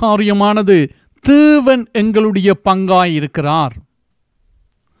பாராட்டின காரியமானது தேவன் எங்களுடைய பங்காய் இருக்கிறார்.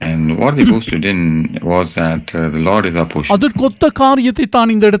 And what they boasted in was that the Lord is our portion. அதற்கொத்த காரியத்தை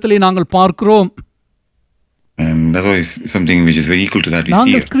தான் இந்த இடத்திலே நாங்கள் பார்க்கிறோம். And that's why something which is very equal to that we see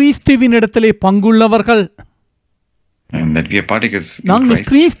நாங்கள் here. கிறிஸ்துவின் இடத்திலே பங்குள்ளவர்கள். And that we are partakers in நாங்கள் Christ.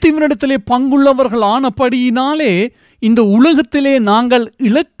 கிறிஸ்துவினிடத்திலே பங்குள்ளவர்கள் ஆனபடியினாலே இந்த உலகத்திலே நாங்கள்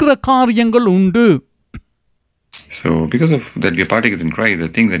இழக்கிற காரியங்கள் உண்டு. So because of that we are partakers in Christ, the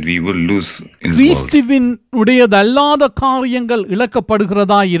thing that we will lose in this world. கிறிஸ்துவின் உடையதல்லாத காரியங்கள்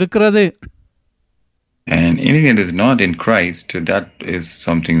இழக்கப்படுகிறதா இருக்கிறது. And anything that is not in Christ, that is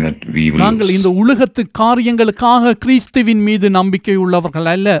something that we will நாங்கள் lose. இந்த உலகத்து காரியங்களுக்காக கிறிஸ்துவின் மீது நம்பிக்கை உள்ளவர்கள்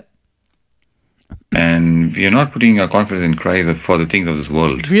அல்ல. And we are not putting our confidence in Christ for the things of this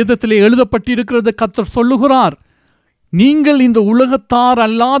world. வேதத்திலே எழுதப்பட்டிருக்கிறது, கர்த்தர் சொல்லுகிறார், நீங்கள் இந்த உலகத்தார்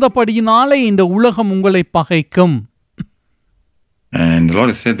அல்லாதபடியினாலே இந்த உலகம் உங்களை பகைக்கும். And the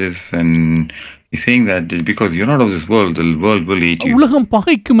Lord has said this, and He's saying that because you're not of this world, the world will hate you. உலகம்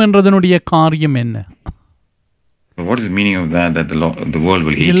பகைக்கும் என்றதனுடைய காரியம் என்ன? So what is the meaning of that? That the world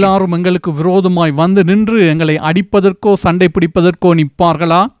will hate you? எல்லாரும் எங்களுக்கு விரோதமாய் வந்து நின்று எங்களை அடிப்பதற்கோ சண்டை பிடிப்பதற்கோ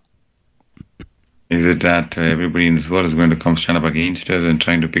நிற்பார்களா? Is it that everybody in this world is going to come stand up against us and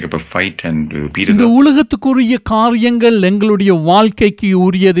trying to pick up a fight and beat us இந்த up? உலகத்துக்குரிய காரியங்கள் எங்களுடைய வாழ்க்கைக்கு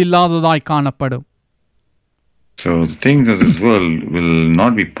உரியதில்லாததாய் காணப்படும். So the things of this world will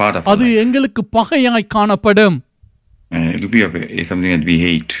not be part of our அது life. எங்களுக்கு பகையாய் காணப்படும். And it will be something that we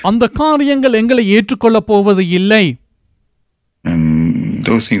hate. அந்த காரியங்கள் எங்களை ஏற்றுக்கொள்ளப் போவது இல்லை. And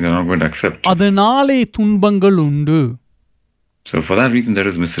those things are not going to accept us. அதனாலே துன்பங்கள் உண்டு. So for that reason there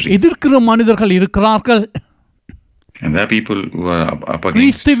is misery. எதிர்க்கிற மனிதர்கள் இருக்கிறார்கள். And there are people who are up against.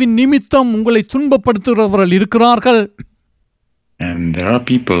 கிறிஸ்துவின் நிமித்தம் உங்களை துன்பப்படுத்துகிறவர்கள் இருக்கிறார்கள். And there are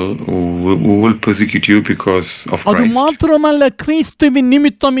people who will persecute you because of அது Christ. மாத்திரமல்ல, கிறிஸ்துவின்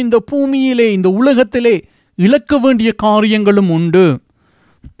நிமித்தம் இந்த பூமியிலே இந்த உலகத்திலே இழக்க வேண்டிய காரியங்களும் உண்டு.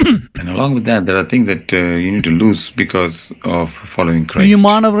 And along with that, there are things that you need to lose because of following Christ.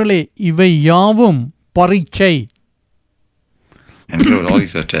 பிரியமானவர்களே, இவை யாவும் பரீட்சை. And so all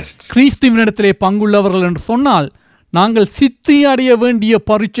these are tests. கிறிஸ்துவினிடத்திலே பங்குள்ளவர்கள் என்று சொன்னால் நாங்கள் சித்தி அடைய வேண்டிய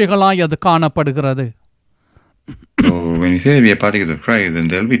பரீட்சைகளாய் அது காணப்படுகிறது. So when you say we are partakers of Christ, then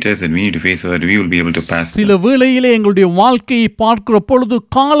there will be tests that we need to face so that we will be able to pass them. சில வேளையிலே எங்களுடைய வாழ்க்கையை பார்க்கிற பொழுது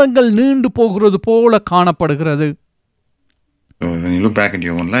காலங்கள் நீண்டு போகிறது போல காணப்படுகிறது. So when you look back at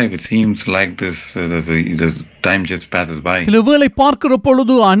your own life, it seems like the time just passes by. சில வேளை பார்க்கிற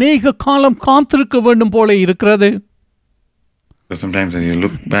பொழுது அநேக காலம் காத்திருக்க வேண்டும் போல இருக்கிறது. So sometimes when you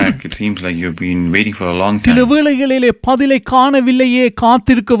look back, it seems like you've been waiting for a long சில time. வேளைகளிலே பதிலை காணவில்லையே,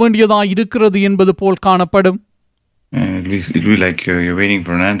 காத்திருக்க வேண்டியதா இருக்கிறது என்பது போல் காணப்படும். And at least it will be like you're waiting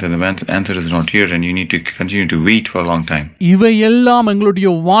for an answer, and the answer is not here, and you need to continue to wait for a long time. இவை எல்லாம் எங்களுடைய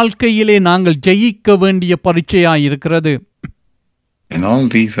வாழ்க்கையிலே நாங்கள் ஜெயிக்க வேண்டிய பரீட்சையாய் இருக்கிறது. And all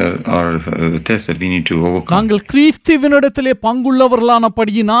these are the tests that we need to overcome. நாங்கள் கிறிஸ்துவினிடத்திலே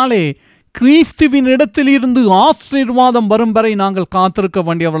பங்குள்ளவர்களானபடியினாலே கிறிஸ்துவின் இடத்திலிருந்து ஆசீர்வாதம் வரும் வரை நாங்கள் காத்திருக்க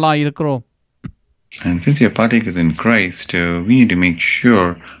வேண்டியவர்களாய் இருக்கிறோம். And since we are partakers in Christ, we need to make sure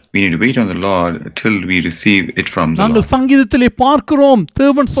we need to wait on the Lord till we receive it from the நாங்கள் Lord. சங்கீதத்திலே பார்க்கிறோம்,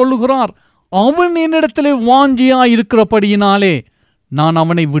 தேவன் சொல்லுகிறார், அவன் என்னிடத்திலே வாஞ்சியாய் இருக்கிறபடியினாலே நான்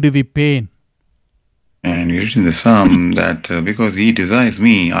அவனை விடுவிப்பேன். And we read in the Psalm that because he desires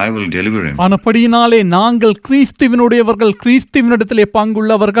me, I will deliver him. ஆனபடியினாலே நாங்கள் கிறிஸ்துவினுடையவர்கள், கிறிஸ்துவினிடத்திலே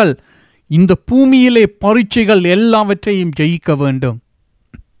பங்குள்ளவர்கள், இந்த பூமியிலே பரீட்சைகள் எல்லாவற்றையும் ஜெயிக்க வேண்டும்.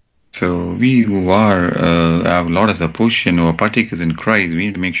 So we who are our Lord as a portion, who are partakers in Christ, we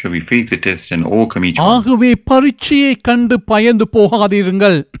need to make sure we face the test and overcome each one. ஆகவே பரீட்சையை கண்டு பயந்து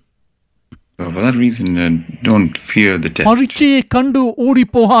போகாதீர்கள். So for that reason, don't fear the test. பரீட்சையை கண்டு ஓடி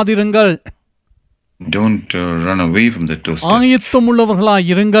போகாதீர்கள். Don't run away from those tests. ஆயத்தம் உள்ளவர்களாய்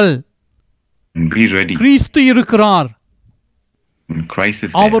இருங்கள். And be ready. கிறிஸ்து இருக்கிறார். And Christ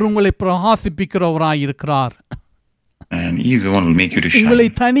is our there. உங்களை பிரகாசிப்பிக்கிறவராய் இருக்கிறார். And he is the one who will make you to உங்களை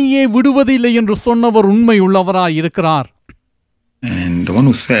shine. தனியே விடுவதில்லை என்று சொன்னவர் உண்மை உள்ளவராய் இருக்கிறார். And the one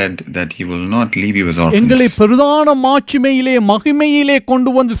who said that he will not leave you as எங்களை orphans. பிரதான மாட்சிமையிலே மகிமையிலே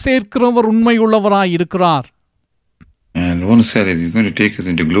கொண்டு வந்து சேர்க்கிறவர் உண்மை உள்ளவராய் இருக்கிறார். And the one who said that he's going to take us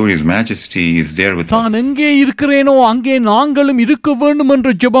into glorious majesty is there with தான் us. எங்கே இருக்கிறேனோ அங்கே நாங்களும் இருக்க வேண்டும்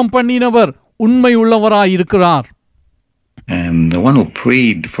என்று ஜெபம் பண்ணினவர் உண்மை உள்ளவராய் இருக்கிறார். And the one who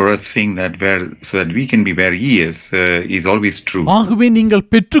prayed for us, saying that so that we can be where he is always true. ஆகவே நீங்கள்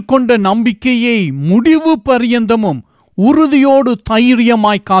பெற்றுக்கொண்ட நம்பிக்கையை முடிவு பரியந்தமும் உறுதியோடு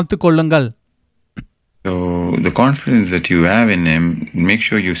தைரியமாய் காத்துக்கொள்ளுங்கள். So the confidence that you have in him, make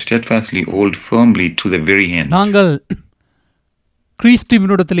sure you steadfastly hold firmly to the very end. நாங்கள்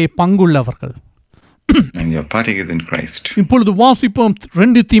கிறிஸ்துவினிடத்திலே பங்குள்ளவர்கள். And you are partakers in Christ. இப்பொழுது வாசிப்போம்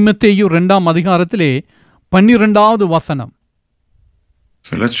 2 தீமோத்தேயு 2ஆம் அதிகாரத்திலே 12வது வசனம்.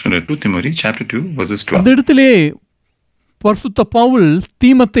 So let's turn to 2 Timothy chapter 2 verses அந்த 12. இடத்திலே பரிசுத்த பவுல்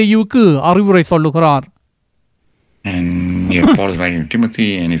தீமோத்தேயுவுக்கு அறிவுரை சொல்லுகிறார். And here Paul is writing to Timothy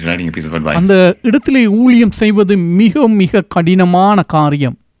and he's writing a piece of advice. அந்த இடத்திலே ஊழியம் செய்வது மிக மிக கடினமான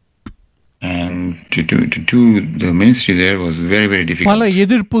காரியம். And to do the ministry there was very, very பல difficult.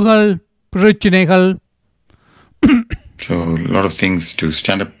 எதிர்ப்புகள், பிரச்சனைகள், So a lot of things to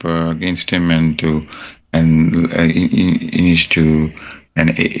stand up against him and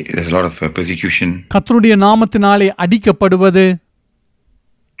there's a lot of persecution கர்த்தருடைய நாமத்தினாலே அடிக்கப்படுவது,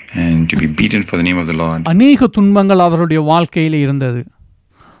 and to be beaten for the name of the Lord. அநேக துன்பங்கள் அவருடைய வாழ்க்கையிலே இருந்தது.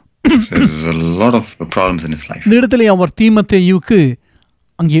 So there's a lot of problems in his life. இந்த இடத்திலே அவர் தீமோத்தேயுவுக்கு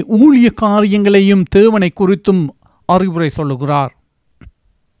அங்கே ஊழிய காரியங்களையும் தேவனை குறித்தும் அறிவுரை சொல்லுகிறார்.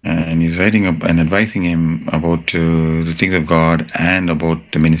 And he's writing up and advising him about the things of God and about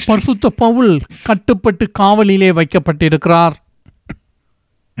the ministry. பரிசுத்த பவுல் கட்டுப்பட்டு காவலிலே வைக்கப்பட்டிருக்கிறார்.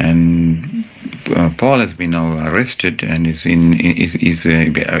 And Paul has been now arrested and is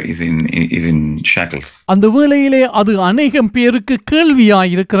in shackles. அந்த வேளையிலே அது அநேகம் பேருக்கு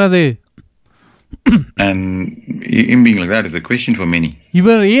கேள்வியாயிருக்கிறது. And him being like that is a question for many.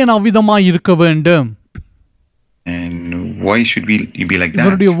 இவர் ஏன் அவ்விதமாய் இருக்க வேண்டும்? And why should we be like that?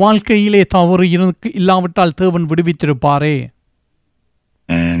 இவருடைய வாழ்க்கையிலே தவறு இல்லாவிட்டால் தேவன் விடுவித்திருப்பாரே.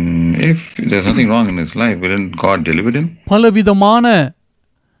 And if there's nothing wrong in his life, wouldn't God deliver him?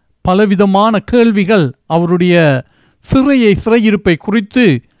 பலவிதமான கேள்விகள் அவருடைய சிறையிருப்பை குறித்து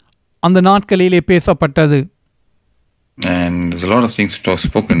அந்த நாட்களிலே பேசப்பட்டது. And there's a lot of things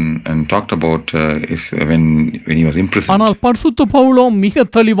spoken and talked about when he was imprisoned. ஆனால் பரிசுத்த பவுலோ மிக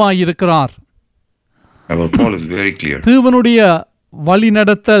தெளிவாய் இருக்கிறார். Paul is very clear. தேவனுடைய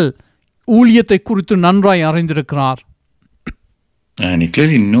வழிநடத்தல் ஊழியத்தை குறித்து நன்றாய் அறிந்திருக்கிறார். And he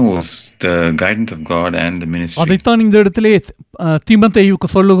clearly knows the guidance of God and the ministry. அதைத்தான் இந்த இடத்திலே தீமோத்தேயுவுக்கு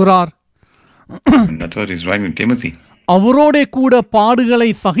சொல்லுகிறார். And that's what he's writing to Timothy. அவரோடே கூட பாடுகளை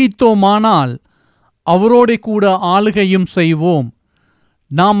சகித்தோமானால் அவரோடே கூட ஆளுகையும் செய்வோம்.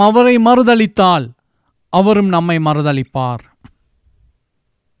 நாம் அவரை மறுதலித்தால் அவரும் நம்மை மறுதலிப்பார்.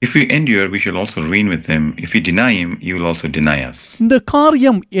 If we endure, we shall also reign with him. If we deny him, he will also deny us. இந்த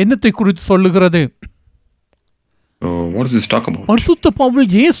காரியம் என்னத்தை குறித்து சொல்லுகிறது? So what does this talk about? பரிசுத்த பவுல்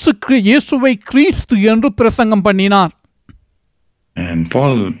இயேசுவை கிறிஸ்து என்று பிரசங்கம் பண்ணினார். And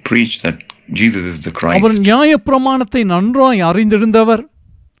Paul preached that Jesus is the Christ. அவர் நியாயப்பிரமாணத்தை நன்றாய் அறிந்திருந்தவர்.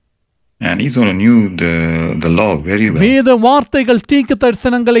 And he's one who knew the law very well. வேத வார்த்தைகள் தீர்க்க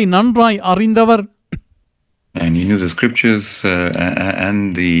தரிசனங்களை நன்றாய் அறிந்தவர். And he knew the scriptures and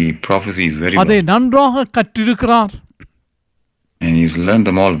the prophecies very well. அதை நன்றாக கற்றிருக்கிறார். And he's learned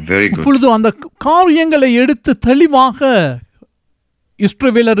them all very good. இப்பொழுது அந்த காரியங்களை எடுத்து தெளிவாக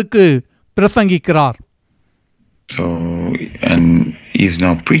இஸ்ரவேலருக்கு பிரசங்கிக்கிறார். So and he's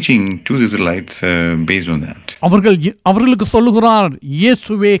now preaching to the Israelites based on that. அவர்களுக்கு சொல்லுகிறார்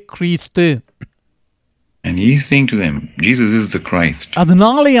இயேசுவே கிறிஸ்து. And he's saying to them, Jesus is the Christ.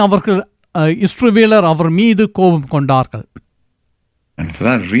 அதனாலே அவர்கள் இஸ்ரவேலர் அவர் மீது கோபம் கொண்டார்கள். And for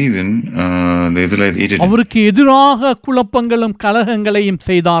that reason, the Israelites hated him. அவருக்கு எதிராக குழப்பங்களும் கலகங்களையும்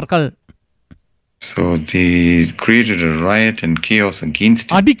செய்தார்கள். So they created a riot and chaos against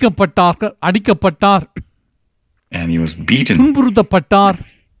him. அடிக்கப்பட்டார். And he was beaten. துன்புறுத்தப்பட்டார்.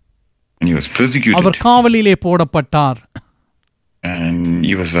 And he was persecuted. Our காவலிலே போடப்பட்டார். And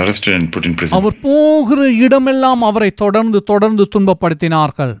he was arrested and put in prison. அவர் போகிற இடமெல்லாம் அவரை தொடர்ந்து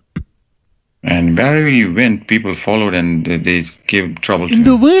துன்பப்படுத்தினார்கள். And wherever he went, people followed and they gave trouble to him.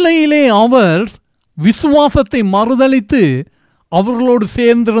 இந்த வேளையிலே அவர் விசுவாசத்தை மறுதலித்து அவர்களோடு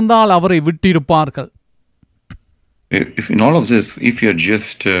சேர்ந்திருந்தால் அவரை விட்டிருப்பார்கள். If in all of this, if you're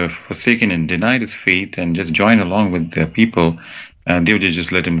just forsaken and denied his faith and just join along with the people, they would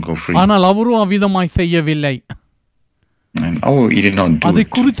just let him go free. ஆனால் அவரும் அவ்விதமாய் செய்யவில்லை. And he did not do அதை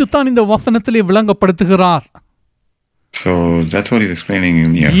it. குறித்து தான் இந்த வசனத்திலே விளங்கப்படுத்துகிறார். So that's what he's explaining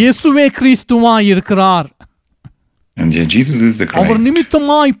in here. இயேசுவே கிறிஸ்துவாய் இருக்கிறார். And Jesus is the Christ. அவர்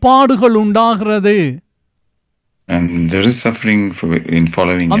நிமித்தமாய் பாடுகள் உண்டாகிறது. And there is suffering in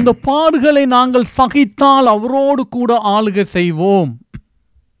following him. அந்த பாடுகளை நாங்கள் சகித்தால் அவரோடு கூட ஆளுகை செய்வோம்.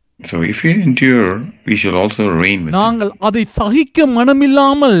 So if we endure, we shall also reign with him. நாங்கள் அதை சகிக்க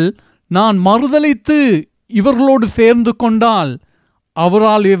மனமில்லாமல் நான் மறுதலித்து இவர்களோடு சேர்ந்து கொண்டால்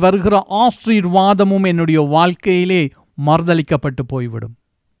அவரால் வருகிற ஆசீர்வாதமும் என்னுடைய வாழ்க்கையிலே மறுதலிக்கப்பட்டு போய்விடும்.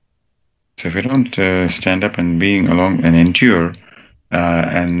 So if I don't stand up and being along and endure,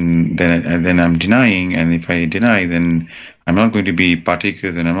 and then I'm denying, and if I deny, then I'm not going to be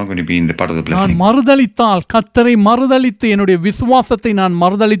partakers, and I'm not going to be in the part of the blessing. நான் மறுதலித்தால் கர்த்தரை மறுதலித்து என்னுடைய விசுவாசத்தை நான்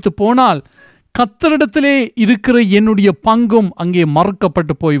மறுதலித்து போனால் கர்த்தரிடத்திலே இருக்கிற என்னுடைய பங்கும் அங்கே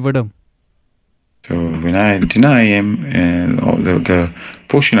மறுக்கப்பட்டு போய்விடும். So when I deny him, the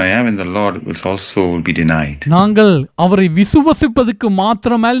portion I have in the Lord will also be denied. நாங்கள் அவரை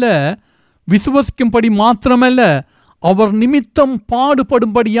விசுவசிக்கும்படி மாத்திரமல்ல அவர் நிமித்தம்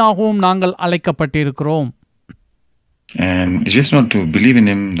பாடுபடும்படியாகவும் நாங்கள் அழைக்கப்பட்டிருக்கிறோம். And it's just not to believe in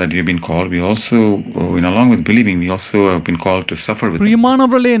him that we have been called. We also, along with believing, we also have been called to suffer with him.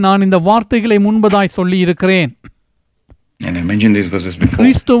 பிரியமானவர்களே, நான் இந்த வார்த்தைகளை முன்பதாய் சொல்லி இருக்கிறேன். And I mentioned these verses before.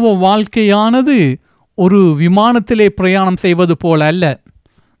 கிறிஸ்தவ வாழ்க்கையானது ஒரு விமானத்திலே பிரயாணம் செய்வது போல அல்ல.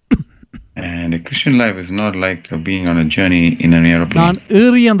 And a Christian life is not like being on a journey in an airplane. நான்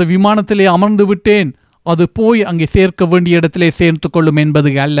ஏறி அந்த விமானத்திலே அமர்ந்து விட்டேன், அது போய் அங்கே சேர்க்க வேண்டிய இடத்திலே சேர்த்து கொள்ளும்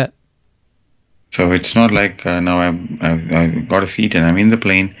என்பது அல்ல. So it's not like now I've got a seat and I'm in the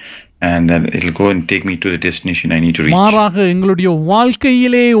plane and that it'll go and take me to the destination I need to reach. மாறாக எங்களுடைய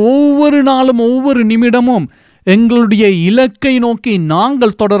வாழ்க்கையிலே ஒவ்வொரு நாளும் ஒவ்வொரு நிமிடமும் எங்களுடைய இலக்கை நோக்கி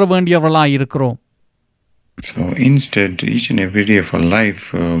நாங்கள் தொடர வேண்டியவர்களாய் இருக்கிறோம். So instead, each and every day of our life,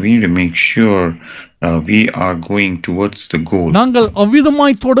 we need to make sure we are going towards the goal. நாங்கள்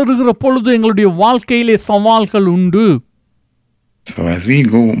அவ்விதமாய் தொடருகிற பொழுது எங்களுடைய வாழ்க்கையிலே சவால்கள் உண்டு. So as we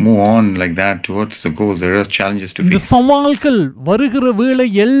move on like that towards the goal, there are challenges to இந்த face. சவால்கள் வருகிற வேளை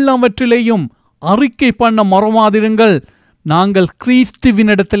எல்லாவற்றிலேயும் அறிக்கை பண்ண மறவாதிருங்கள், நாங்கள்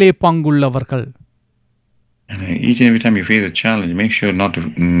கிறிஸ்துவினிடத்திலே பங்குள்ளவர்கள். And each and every time you face a challenge, make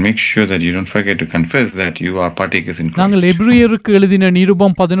sure that you don't forget to confess that you are partakers in நாங்கள் Christ. எபிரேயருக்கு எழுதின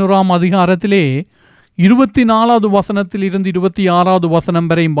நிருபம் 11ஆம் அதிகாரத்திலே 24வது வசனத்தில் இருந்து 26வது வசனம்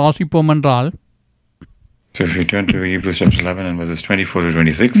வரை வாசிப்போம் என்றால், So if you turn to Hebrews chapter 11 and verses 24 to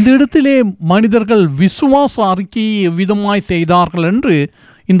 26. இந்த இடத்திலே மனிதர்கள் விசுவாச அறிக்கையை எவ்விதமாய் செய்தார்கள் என்று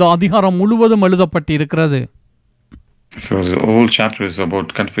இந்த அதிகாரம் முழுவதும் எழுதப்பட்டிருக்கிறது. So the whole chapter is about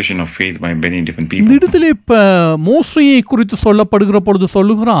confession of faith by many different இந்த people. இடத்திலே இப்ப மோசேயை குறித்து சொல்லப்படுகிற பொழுது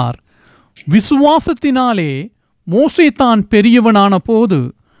சொல்லுகிறார், விசுவாசத்தினாலே மோசே தான் பெரியவனான போது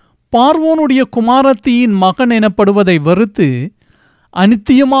பார்வோனுடைய குமாரத்தியின் மகன் எனப்படுவதை வெறுத்து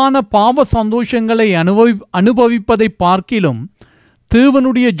அநித்தியமான பாவ சந்தோஷங்களை அனுபவிப்பதை பார்க்கிலும்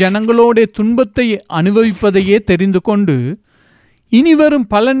தேவனுடைய ஜனங்களோட துன்பத்தை அனுபவிப்பதையே தெரிந்து கொண்டு இனிவரும்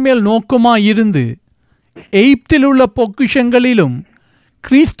பலன் மேல் நோக்கமாயிருந்து எகிப்தில் உள்ள பொக்கிஷங்களிலும்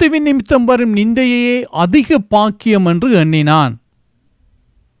கிறிஸ்துவின் நிமித்தம் வரும் நிந்தையே அதிக பாக்கியம் என்று எண்ணினான்.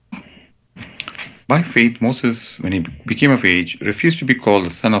 By faith, Moses, when he became of age, refused to be called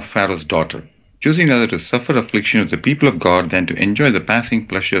the son of Pharaoh's daughter, choosing rather to suffer affliction with the people of God than to enjoy the passing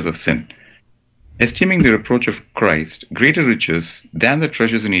pleasures of sin, esteeming the reproach of Christ greater riches than the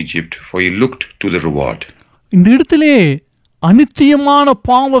treasures in Egypt, for he looked to the reward. இந்த இடத்திலே அநித்தியமான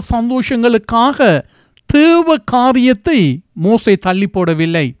பாவ சந்தோஷங்களுக்காக தேவ காரியத்தை மோசே தள்ளி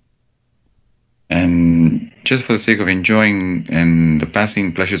போடவில்லை. And just for the sake of enjoying and the passing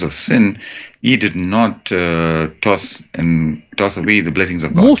pleasures of sin, he did not toss away the blessings of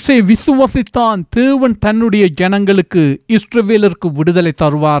God. மோசே விசுவாசித்தான் தேவன் தன்னுடைய ஜனங்களுக்கு இஸ்ரவேலருக்கு விடுதலை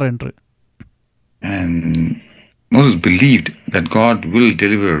தருவார் என்று. And Moses believed that God will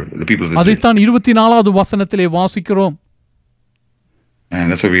deliver the people of Israel. அதைத்தான் 24வது வசனத்திலே வாசிக்கிறோம். And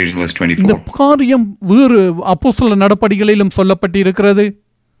that's what we read in verse இந்த 24. காரியம் வேறு அப்போஸ்தல நடபடிகளிலும் சொல்லப்பட்டிருக்கிறது.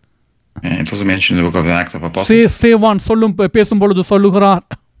 And it's also mentioned in the book of the Acts of Apostles. ஸ்தேவான் பேசும் பொழுது சொல்லுகிறார்,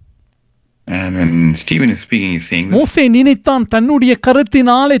 And when Stephen is speaking, he's saying this. மோசே நினைத்தான் தன்னுடைய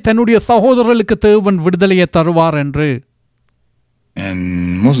கரத்தினாலே தன்னுடைய சகோதரர்களுக்கு தேவன் விடுதலையை தருவார் என்று. And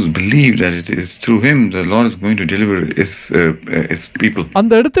Moses believed that it is through him the Lord is going to deliver his people.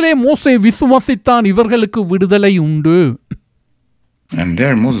 அந்த இடத்திலே மோசே விசுவாசித்தான் இவர்களுக்கு விடுதலை உண்டு. And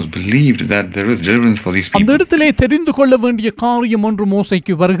there Moses believed that there is deliverance for these அந்த people. இடத்திலே தெரிந்து கொள்ள வேண்டிய காரியம் ஒன்று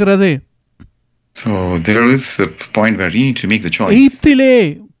மோசேக்கு வருகிறது. So there is a point where he needs to make the choice. எகிப்திலே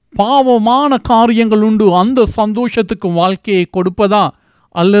பாவமான காரியங்கள் உண்டு, அந்த சந்தோஷத்துக்கு வாழ்க்கையை கொடுப்பதா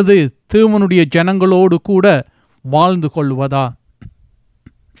அல்லது தேவனுடைய ஜனங்களோடு கூட வாழ்ந்து கொள்வதா?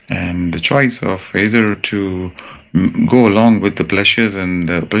 And the choice of either to go along with the pleasures and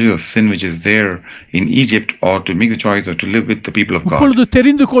the pleasures of sin which is there in Egypt, or to make the choice of to live with the people of God. இப்பொழுது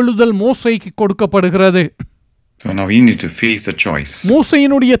தெரிந்து கொள்ளுதல் மோசேக்கு கொடுக்கப்படுகிறது. So now we need to face the choice.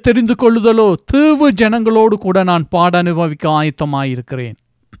 மோசேயினுடைய தெரிந்து கொள்ளுதலோ தேவ ஜனங்களோடு கூட நான் பாட அனுபவிக்க ஆயத்தமாயிருக்கிறேன்.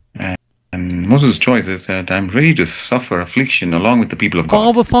 And Moses' choice is that I'm ready to suffer affliction along with the people of God.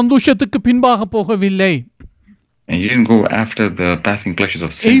 பாவ சந்தோஷத்துக்கு பின்பாக போகவில்லை. And he didn't go after the passing pleasures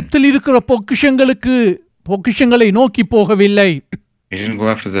of sin. எகிப்தில் இருக்கிற பொக்கிஷங்களை நோக்கி போகவில்லை. He didn't go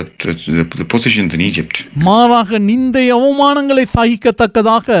after the positions in Egypt. மாறாக நிந்தை அவமானங்களை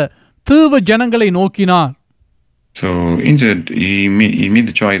சகிக்கத்தக்கதாக தேவ ஜனங்களை நோக்கினார். So instead, he made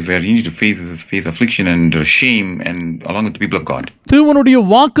the choice where he needed to face affliction and shame, and along with the people of God. தேவனுடைய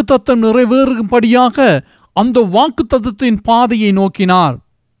வாக்குத்தத்தம் நிறைவேறும்படியாக அந்த வாக்குத்தத்தத்தின் பாதையை நோக்கினார்.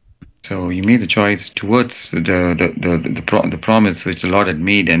 So he made the choice towards the promise which the Lord had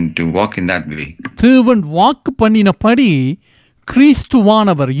made, and to walk in that way. தேவன் வாக்கு பண்ணினபடி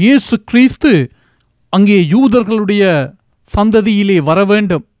கிறிஸ்துவானவர் இயேசு கிறிஸ்து அங்கே யூதர்களுடைய சந்ததியிலே வர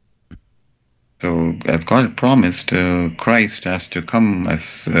வேண்டும். So as God had promised, Christ has to come as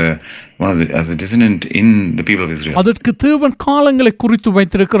as a descendant in the people of Israel. அதற்கு தேவன் காலங்களை குறித்து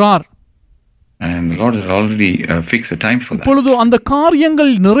வைத்திருக்கிறார். And the Lord had already fixed a time for that. இப்பொழுது அந்த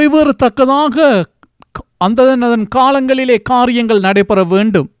காரியங்கள் நிறைவேறத்தக்கதாக அந்த காலங்களிலே காரியங்கள் நடைபெற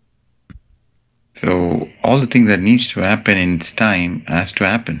வேண்டும். So all the things that needs to happen in its time has to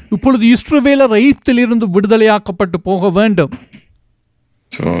happen. இப்பொழுது இஸ்ரவேலர் எகிப்திலிருந்து விடுதலையாக்கப்பட்டு போக வேண்டும்.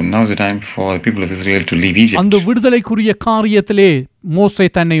 So now is the time for the people of Israel to leave Egypt. அந்த விடுதலைக்குரிய காரியத்திலே மோசே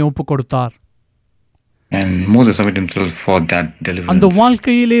தன்னை ஒப்புக் கொடுத்தார். And Moses submitted himself for that அந்த deliverance.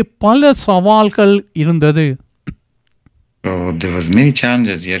 வாழ்க்கையிலே பல சவால்கள் இருந்தது, So there was many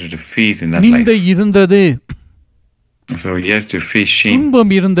challenges he had to face in that நிந்தை life. இருந்தது, So he has to face shame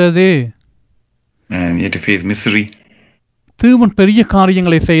துன்பம் இருந்தது. and he had to face misery. தேவன் பெரிய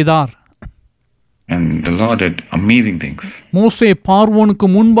காரியங்களை செய்தார். And the Lord did amazing things. மோசே பார்வோனுக்கு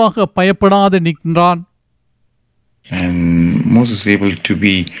முன்பாக பயப்படாது நின்றான். And Moses was able to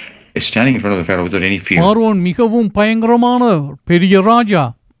be standing in front of the Pharaoh without any fear. பார்வோன் மிகவும் பயங்கரமான பெரிய ராஜா.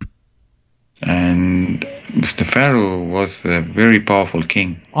 And the Pharaoh was a very powerful king.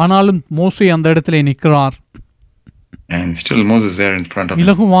 ஆனாலும் மோசே அந்த இடத்திலே நிற்கிறார். And still Moses there in front of him.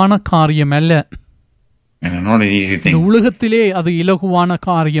 இலகுவான காரியம் அல்ல. And not an easy இந்த thing. உலகத்திலே அது இலகுவான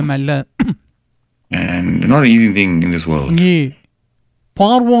காரியம் அல்ல. And not an easy thing in this world. இங்கே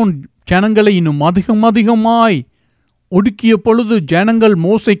பார்வோன் ஜனங்களை இன்னும் அதிகமாய் ஒடுக்கிய பொழுது ஜனங்கள்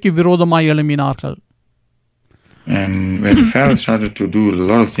மோசேக்கு விரோதமாய் எழும்பினார்கள். And when Pharaoh started to do a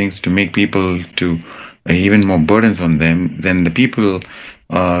lot of things to make people to even more burdens on them, then the people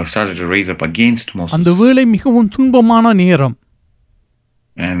started to raise up against Moses. அந்த வேளை மிகவும் துன்பமான நேரம்.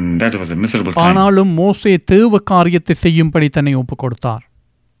 And that was a miserable time. ஆனாலும் மோசே தேவ காரியத்தை செய்யும்படி தன்னை ஒப்புக் கொடுத்தார்.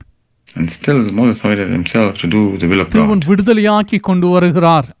 And still Moses submitted himself to do the will of தேவன் God. விடுதலையாக்கி கொண்டு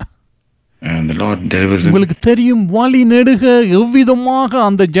வருகிறார். And the Lord delivers him. உங்களுக்கு தெரியும், வழி நெடுக எவ்விதமாக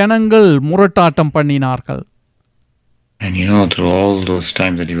அந்த ஜனங்கள் முரட்டாட்டம் பண்ணினார்கள். And through all those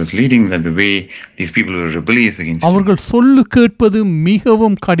times that he was leading, that the way these people were rebellious against him. அவர்கள் சொல்லு கேட்பது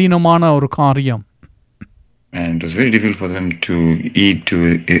மிகவும் கடினமான ஒரு காரியம். And it was very difficult for them to eat to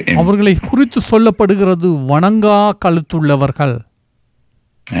him. அவர்களை குறித்து சொல்லப்படுகிறது வணங்கா கழுத்துள்ளவர்கள்.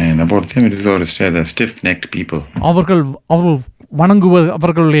 And about them it is always said the stiff-necked people. அவர்கள்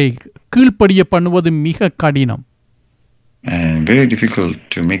அவர்களை கீழ்ப்படிய பண்ணுவது மிக கடினம். And very difficult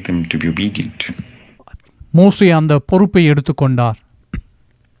to make them to be obedient. மோசே அந்த பொறுப்பை எடுத்துக்கொண்டார்.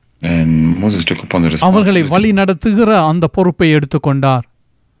 And Moses took upon the அவர்களை responsibility. வழி நடத்துகிற அந்த பொறுப்பை எடுத்துக்கொண்டார்.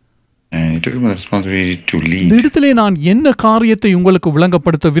 And he took upon the responsibility to இந்த lead. இடத்திலே நான் என்ன காரியத்தை உங்களுக்கு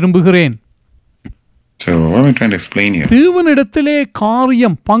விளங்கப்படுத்த விரும்புகிறேன்? So what am I trying to explain here? தேவனிடத்திலே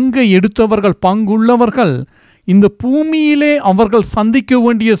காரியம் பங்கை எடுத்தவர்கள், பங்குள்ளவர்கள், இந்த பூமியிலே அவர்கள் சந்திக்க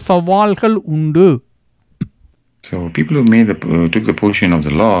வேண்டிய சவால்கள் உண்டு. So people who took the portion of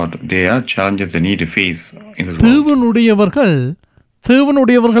the Lord, there are challenges they need to face in this world.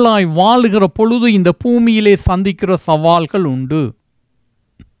 தேவனுடையவர்களாய் வாழுகிற பொழுது இந்த பூமியிலே சந்திக்கிற சவால்கள் உண்டு.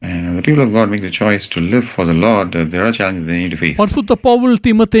 And the people of God make the choice to live for the Lord, there are challenges they need to face. பரிசுத்த பவுல்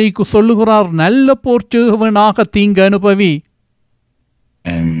தீமோத்தேயுக்கு சொல்லுகிறார், நல்ல போர்ச்சேவனாக தீங்கு அனுபவி.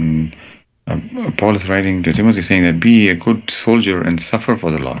 And Paul is writing to Timothy saying that be a good soldier and suffer for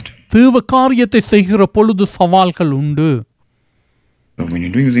the Lord. தேவ காரியத்தை செய்கிற பொழுது சவால்கள் உண்டு. So when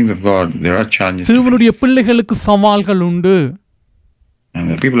you're doing the things of God, there are challenges to தேவனுடைய face. பிள்ளைகளுக்கு சவால்கள் உண்டு. And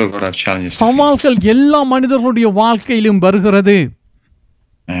the people of God have challenges to face. சவால்கள் எல்லா மனிதர்களுடைய வாழ்க்கையிலும் வருகிறது.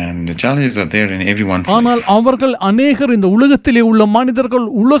 And the challenges are there in everyone's ஆனால் life. அவர்கள் அநேகர், இந்த உலகத்திலே உள்ள மனிதர்கள்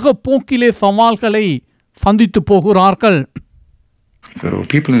உலக போக்கிலே சவால்களை சந்தித்து போகிறார்கள். So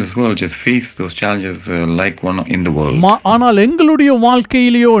people in this world just face those challenges like one in the world. ஆனால் எங்களுடைய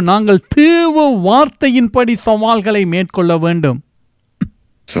வாழ்க்கையிலேயோ நாங்கள் தேவ வார்த்தையின்படி சவால்களை மேற்கொள்ள வேண்டும்.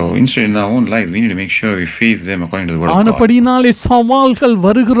 So instead in our own lives, we need to make sure we face them according to the word of God. ஆனபடினாலே சவால்கள்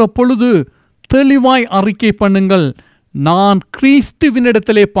வருகிற பொழுது தெளிவாய் அறிக்கை பண்ணுங்கள், நான்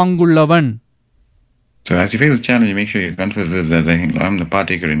கிறிஸ்துவினிடத்திலே பங்குள்ளவன். So as you face this challenge, make sure you confess this, that I'm the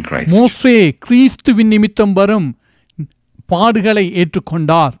partaker in Christ. மோசே கிறிஸ்துவின் நிமித்தம் வரும் பாடுகளை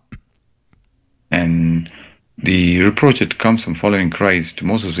ஏற்றுக்கொண்டார். And the reproach that comes from following Christ,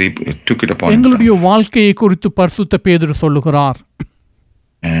 Moses took it upon எங்களுடைய himself. வாழ்க்கையை குறித்து பரிசுத்த பேதுரு சொல்லுகிறார்.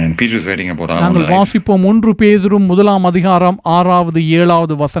 And Peter is writing about our own நாங்கள் life. வாசிப்போம் 1 பேதுரு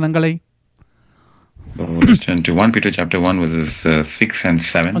 1:6 வசனங்களை. So let's turn to 1 Peter chapter 1 verses 6 and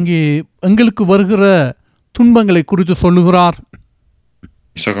 7. அங்கே எங்களுக்கு வருகிற துன்பங்களை குறித்து சொல்லுகிறார்.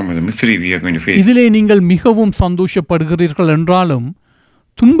 He's talking about the misery we are going to face. இதிலே நீங்கள் மிகவும் சந்தோஷப்படுகிறீர்கள் என்றாலும்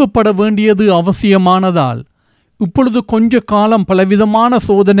துன்பப்பட வேண்டியது அவசியமானதால் இப்பொழுது கொஞ்ச காலம் பலவிதமான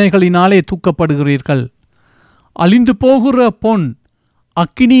சோதனைகளினாலே தூக்கப்படுகிறீர்கள். அழிந்து போகிற பொன்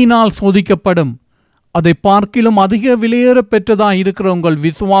அக்கினியினால் சோதிக்கப்படும். அதை பார்க்கிலும் அதிக விலையேற பெற்றதாக இருக்கிற உங்கள்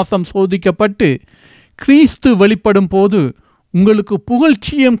விசுவாசம் சோதிக்கப்பட்டு கிறிஸ்து வெளிப்படும் போது உங்களுக்கு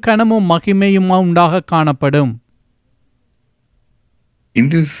புகழ்ச்சியும் கனமும் மகிமையும் உண்டாக காணப்படும். In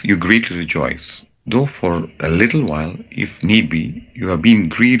this you greatly rejoice, though for a little while, if need be, you have been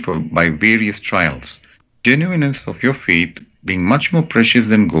grieved by various trials. Genuineness of your faith, being much more precious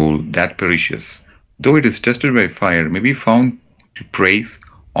than gold that perishes, though it is tested by fire, may be found to praise,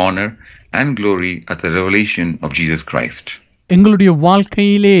 honor, and glory at the revelation of Jesus Christ. எங்களுடைய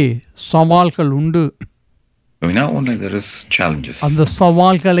வாழ்க்கையிலே சவால்கள் உண்டு. So in our own life there is challenges. அந்த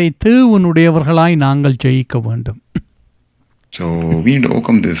சவால்களை தேவனுடையவர்களாய் நாங்கள் ஜெயிக்க வேண்டும். So we need to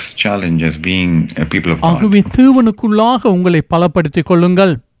overcome this challenge as being a people of God. ஆகவே தேவனுக்குள்ளாக உங்களை பலப்படுத்திக்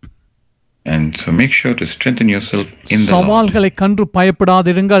கொள்ளுங்கள். And so make sure to strengthen yourself in the Lord. சவால்களை கண்டு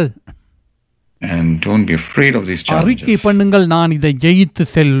பயப்படாதிருங்கள். And don't be afraid of these அறிக்கை challenges. பண்ணுங்கள், நான் இதை ஜெயித்து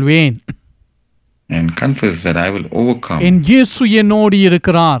செல்வேன். And confess that I will overcome. என் இயேசு என்னோடு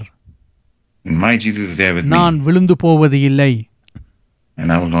இருக்கிறார். And my Jesus is there with me. நான் விழுந்து போவது இல்லை. And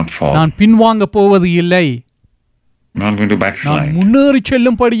I will not fall. நான் பின்வாங்க போவது இல்லை. I'm not going to நான் backslide. முன்னேறி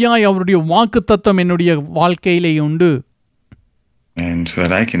செல்லும்படியாய் அவருடைய வாக்குத்தத்தம் என்னுடைய வாழ்க்கையிலே உண்டு. And so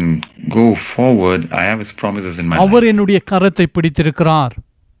that I can go forward, I have His promises in my our life. என்னுடைய கரத்தை பிடித்திருக்கிறார்.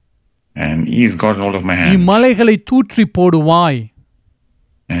 And He has gotten hold of my நீ hand. மலைகளை தூற்றி போடுவாய்.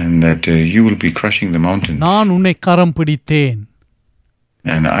 And that you will be crushing the mountains. நான் உன்னை கரம் பிடித்தேன்.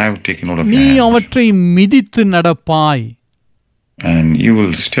 And I have taken hold of நீ your hand. அவற்றை மிதித்து நடப்பாய். And you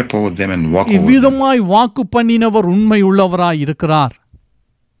will step over them and walk over them. இவ்விதமாய் வாக்கு பண்ணினவர் உண்மை உள்ளவராய் இருக்கிறார்.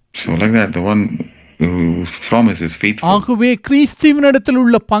 So like that, the one whose promise is faithful. ஆகவே கிறிஸ்துவினிடத்தில்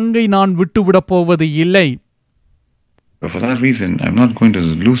உள்ள பங்கை நான் விட்டுவிடப் போவது இல்லை. So for that reason, I'm not going to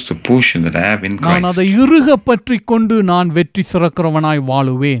lose the portion that I have in நான் அதை Christ. இறுக பற்றிக் கொண்டு நான் வெற்றி சிறக்கிறவனாய்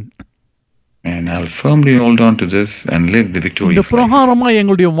வாழுவேன். And I'll firmly hold on to this and live the இந்த victorious life. பிரகாரமாய்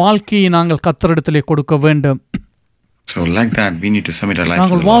எங்களுடைய வாழ்க்கையை நாங்கள் கர்த்தரிடத்திலே கொடுக்க வேண்டும். So like that, we need to submit our lives to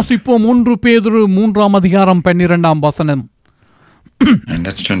நாங்கள் the Lord. வாசிப்போம் 1 பேதுரு 3:12. And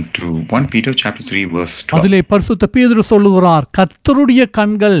let's turn to 1 Peter chapter 3 verse 12. அதிலே பரிசுத்த பேதுரு சொல்லுகிறார், கர்த்தருடைய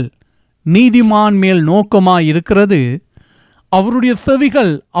கண்கள் நீதிமான் மேல் நோக்கமாய் இருக்கிறது, அவருடைய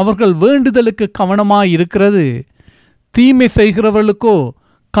செவிகள் அவர்கள் வேண்டுதலுக்கு கவனமாய் இருக்கிறது, தீமை செய்கிறவர்களுக்கோ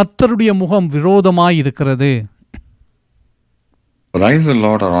கர்த்தருடைய முகம் விரோதமாய் இருக்கிறது. For the eyes of the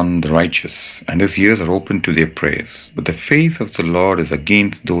Lord are on the righteous, and His ears are open to their prayers. But the face of the Lord is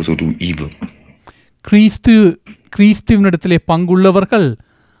against those who do evil. கிறிஸ்துவினிடத்திலே பங்குள்ளவர்கள்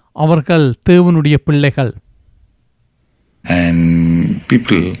அவர்கள் தேவனுடைய பிள்ளைகள். And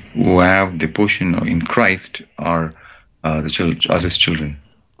people who have the portion in Christ are His children.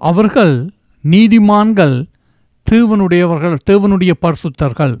 அவர்கள் நீதிமான்கள், தேவனுடையவர்கள், தேவனுடைய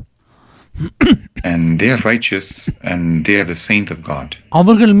பரிசுத்தர்கள். And they are righteous, and they are the saints of God.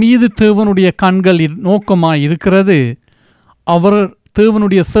 அவர்கள் மீது தேவனுடைய கண்கள் நோக்கமாய் இருக்கிறது. அவர்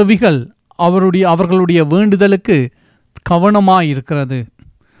தேவனுடைய செவிகள் அவர்களுடைய வேண்டுதலுக்கு கவனமாய் இருக்கிறது.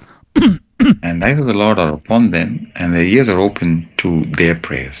 And the eyes of the Lord are upon them, and their ears are open to their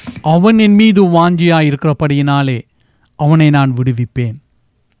prayers. அவன் என் மீது வாஞ்சியாய் இருக்கிறபடியினாலே அவனை நான் விடுவிப்பேன்.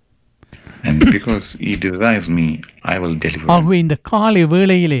 And because He desires me, I will deliver him. ஆகவே இந்த காலை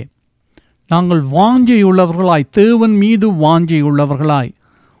வேளையிலே நாங்கள் வாஞ்சையுள்ளவர்களாய், தேவன் மீது வாஞ்சையுள்ளவர்களாய்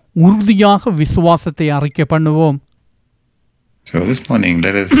உறுதியாக விசுவாசத்தை அறிக்கை பண்ணுவோம். So this morning,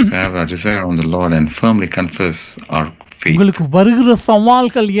 let us have our desire on the Lord and firmly confess our faith. உங்களுக்கு வருகிற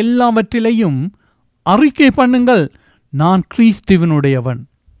சவால்கள் எல்லாவற்றிலையும் அறிக்கை பண்ணுங்கள், நான் கிறிஸ்துவினுடையவன்.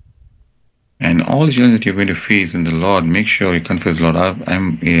 And all the challenges that you're going to face in the Lord, make sure you confess, Lord,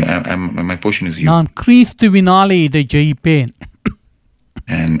 my portion is you. நான் கிறிஸ்துவினாலே இதை ஜெயிப்பேன்.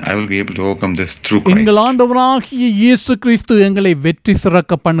 And I will be able to overcome this through எங்கள் Christ. ஆண்டவராகிய இயேசு கிறிஸ்து எங்களை வெற்றி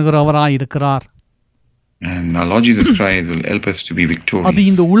சிறக்க பண்ணுகிறவராய் இருக்கிறார். And our Lord Jesus Christ will help us to be அது victorious.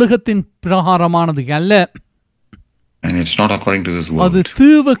 இந்த உலகத்தின் பிரகாரமானது அல்ல, And it's not according to this அது world.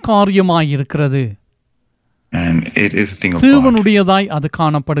 தேவ காரியமாய் இருக்கிறது. And it is a thing of God. தேவனுடையதாய் அது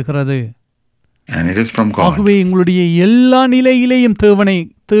காணப்படுகிறது. And it is from God. ஆகவே எங்களுடைய எல்லா நிலையிலேயும்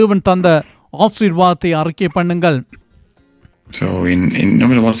தேவன் தந்த ஆசீர்வாதத்தை அறிக்கை பண்ணுங்கள். So in no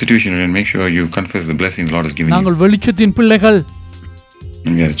matter what situation you're in, make sure you confess the blessing the Lord has given you. நாங்கள் வெளிச்சத்தின் பிள்ளைகள்,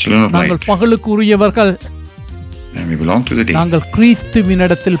 And we are the children of நாங்கள் light. பகலுக்கு உரியவர்கள், And we belong to the day. நாங்கள்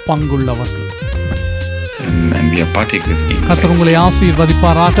கிறிஸ்துவினிடத்தில் பங்குள்ளவர்கள். And we are partakers in கர்த்தர் Christ. உங்களை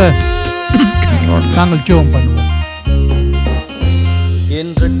ஆசீர்வதிப்பாராக. Lord bless. நாங்கள் ஜெபம் பண்ணுவோம்.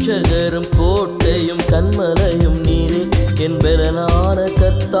 என் ரட்சகரும் கோட்டையும் கண்மலையும் நீரே, என் பெலனான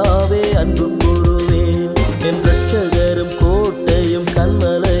கர்த்தாவே அன்பு கூறுவேன். என் ரட்சகரும் கோட்டையும்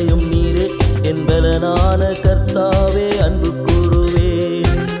கண்மலையும் நீரே, என் பெலனான கர்த்தாவே அன்பு கூறுவேன்.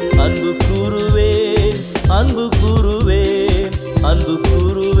 அன்பு கூறுவேன், அன்பு கூறுவேன், அன்பு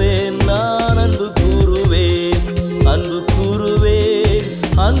கூறுவேன், நான் அன்பு கூறுவேன். அன்பு கூறுவேன்,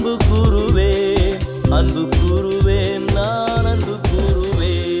 அன்பு கூறுவேன், அன்பு கூறுவேன், நான் அன்பு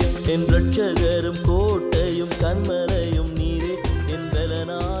கூறுவேன். என் ரட்சகரும்